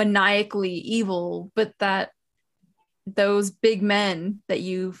maniacally evil, but that those big men that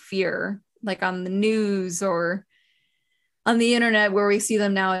you fear, like on the news or on the internet where we see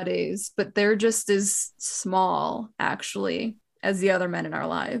them nowadays, but they're just as small actually as the other men in our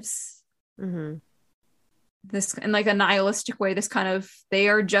lives. This in like a nihilistic way, this kind of, they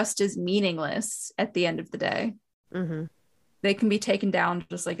are just as meaningless at the end of the day. They can be taken down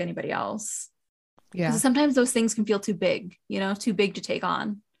just like anybody else. Because sometimes those things can feel too big, too big to take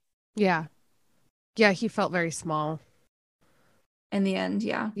on. Yeah, he felt very small. in the end.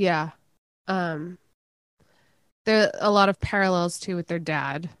 Yeah. Yeah. Um, there are a lot of parallels too with their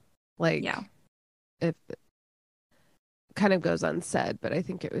dad. Like Yeah. it kind of goes unsaid, but I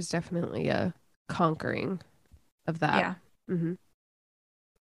think it was definitely a conquering of that. Yeah. Hmm.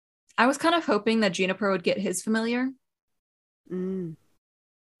 I was kind of hoping that Juniper would get his familiar, Mm.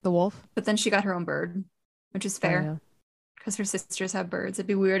 The wolf. but then she got her own bird, which is Oh fair yeah. because her sisters have birds. It'd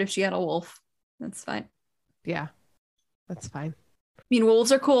be weird if she had a wolf. That's fine. Yeah, that's fine. I mean,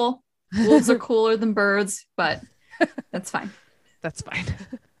 wolves are cool. Wolves are cooler than birds, but that's fine. That's fine.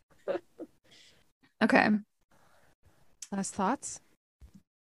 Okay. Last thoughts?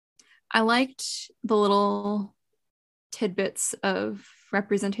 I liked the little tidbits of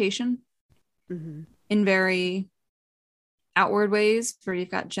representation Hmm. in very outward ways, where you've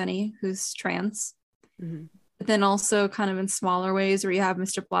got Jenny, who's trans, Hmm. but then also kind of in smaller ways, where you have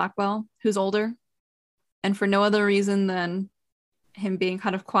Mr. Blackwell, who's older, and for no other reason than him being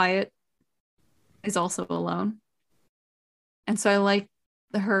kind of quiet, is also alone. And so I like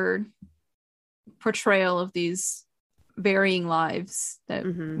her portrayal of these varying lives that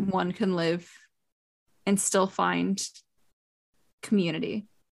Hmm. one can live and still find community.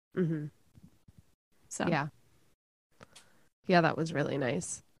 Hmm. So Yeah. Yeah, that was really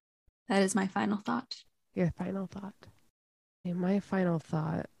nice. that is my final thought. Your final thought. Okay, my final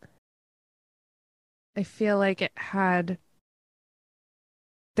thought. I feel like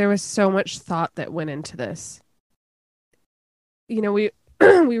there was so much thought that went into this. You know, we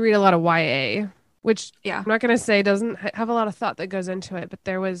we read a lot of YA, which Yeah. I'm not going to say doesn't have a lot of thought that goes into it, but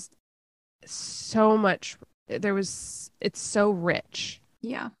there was so much, it's so rich,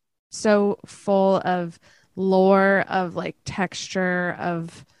 Yeah. so full of lore, of like texture,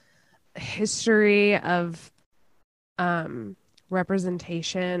 of history, of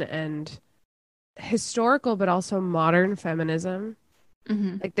representation and historical, but also modern feminism.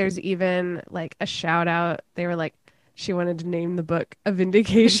 Mm-hmm. Like there's even like a shout out. They were like, she wanted to name the book A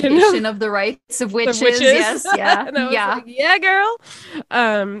Vindication Vindication of the rights of witches. witches. Yes. Yeah. And I was Yeah. like, yeah,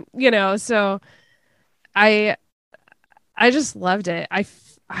 girl. So I I just loved it.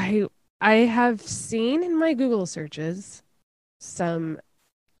 I have seen in my Google searches some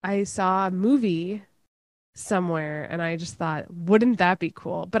I saw a movie somewhere and I just thought, wouldn't that be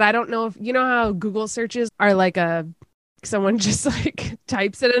cool? But I don't know if you know how Google searches are like someone just like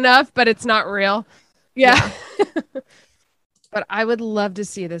types it enough, but it's not real. Yeah. But I would love to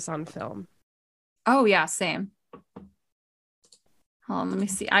see this on film. Oh yeah, same. Hold on, let me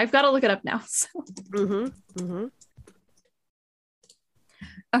see. I've got to look it up now. So. Mm-hmm. Mm-hmm.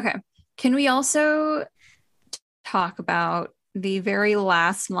 Okay. Can we also talk about the very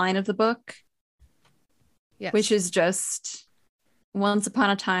last line of the book? Yes. Which is just once upon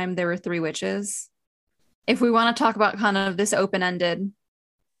a time there were three witches. If we want to talk about kind of this open-ended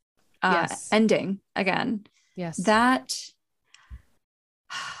Yes. ending again, Yes. that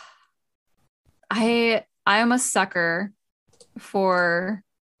I am a sucker for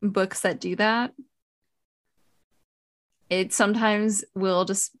books that do that. It sometimes will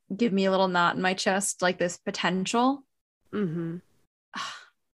just give me a little knot in my chest, like this potential. Mm-hmm.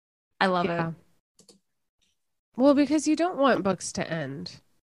 I love it. Well, because you don't want books to end.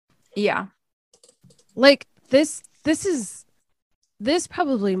 Yeah. Like this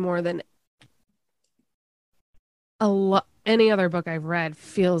probably more than any other book I've read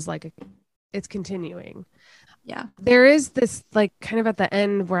feels like it's continuing. Yeah. There is this like kind of at the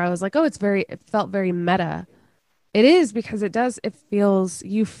end where I was like, oh, it felt very meta. It is because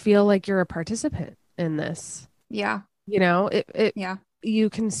you feel like you're a participant in this. Yeah. You know, Yeah. you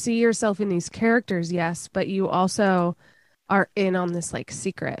can see yourself in these characters, yes, but you also are in on this like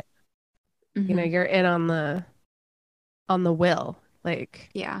secret. Mm-hmm. You know, you're in on the will. Like,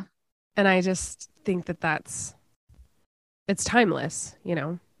 yeah. And I just think it's timeless, you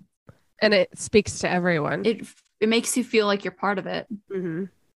know, and it speaks to everyone. It makes you feel like you're part of it. Mm-hmm.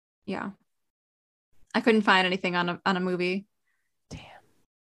 Yeah. I couldn't find anything on a movie. Damn.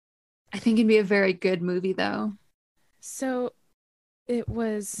 I think it'd be a very good movie though. So it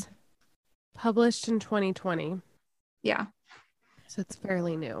was published in 2020. Yeah. So it's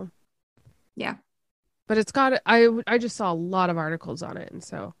fairly new. Yeah. But it's got I just saw a lot of articles on it, and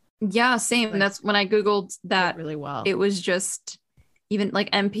so yeah, same. That's when I googled that really well. It was just even like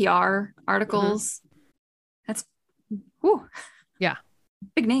NPR articles. Mm-hmm. That's whew. Yeah.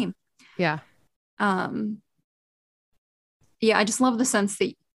 Big name. Yeah. Yeah, I just love the sense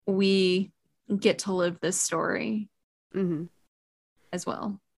that we get to live this story as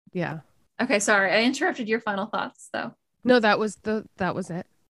well. Yeah. Okay, sorry. I interrupted your final thoughts though. No, that was it.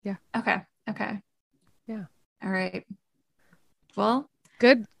 Yeah. Okay. Yeah. All right. Well,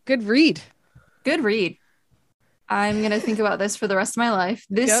 Good read. good read. I'm going to think about this for the rest of my life.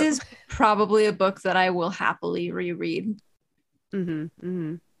 This Yep. is probably a book that I will happily reread,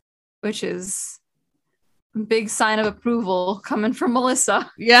 which is a big sign of approval coming from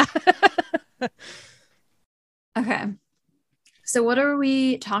Melissa. Yeah. Okay. So what are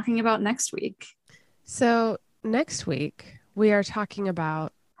we talking about next week? So next week, we are talking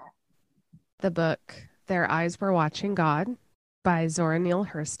about the book Their Eyes Were Watching God by Zora Neale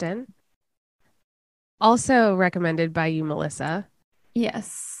Hurston. Also recommended by you, Melissa.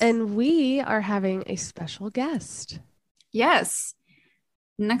 Yes. And we are having a special guest. Yes.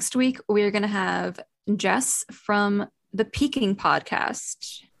 Next week, we're going to have Jess from the Peking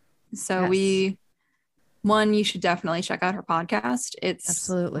podcast. So Yes. you should definitely check out her podcast. It's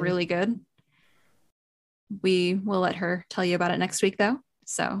Absolutely really good. We will let her tell you about it next week, though.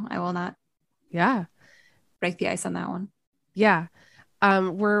 So I will not break the ice on that one. Yeah.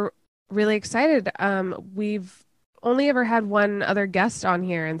 We're really excited. We've only ever had one other guest on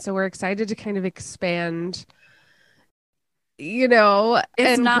here, and so we're excited to kind of expand, It's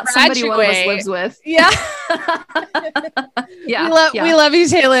and not somebody one of us lives with. Yeah. Yeah. We love you,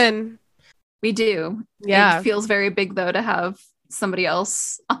 Taylin. We do. Yeah. It feels very big, though, to have somebody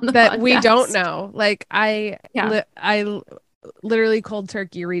else on the that podcast. We don't know. Like I literally cold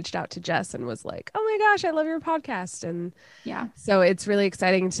turkey reached out to Jess and was like, "Oh my gosh, I love your podcast." And so it's really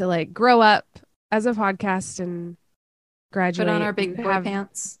exciting to like grow up as a podcast and graduate, put on our big boy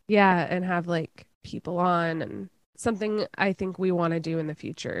pants. Yeah, and have like people on, and something I think we want to do in the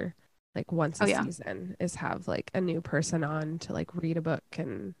future, like once a season, is have like a new person on to like read a book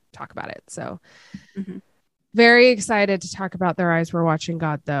and talk about it. So very excited to talk about Their Eyes Were Watching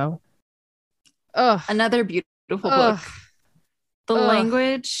God, though. Another beautiful book. The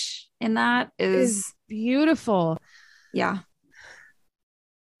language in that is beautiful. Yeah.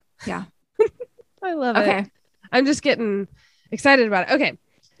 I love it. I'm just getting excited about it. Okay.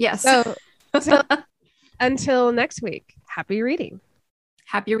 Yes. So until next week, happy reading.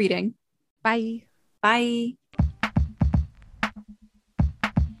 Happy reading. Bye. Bye.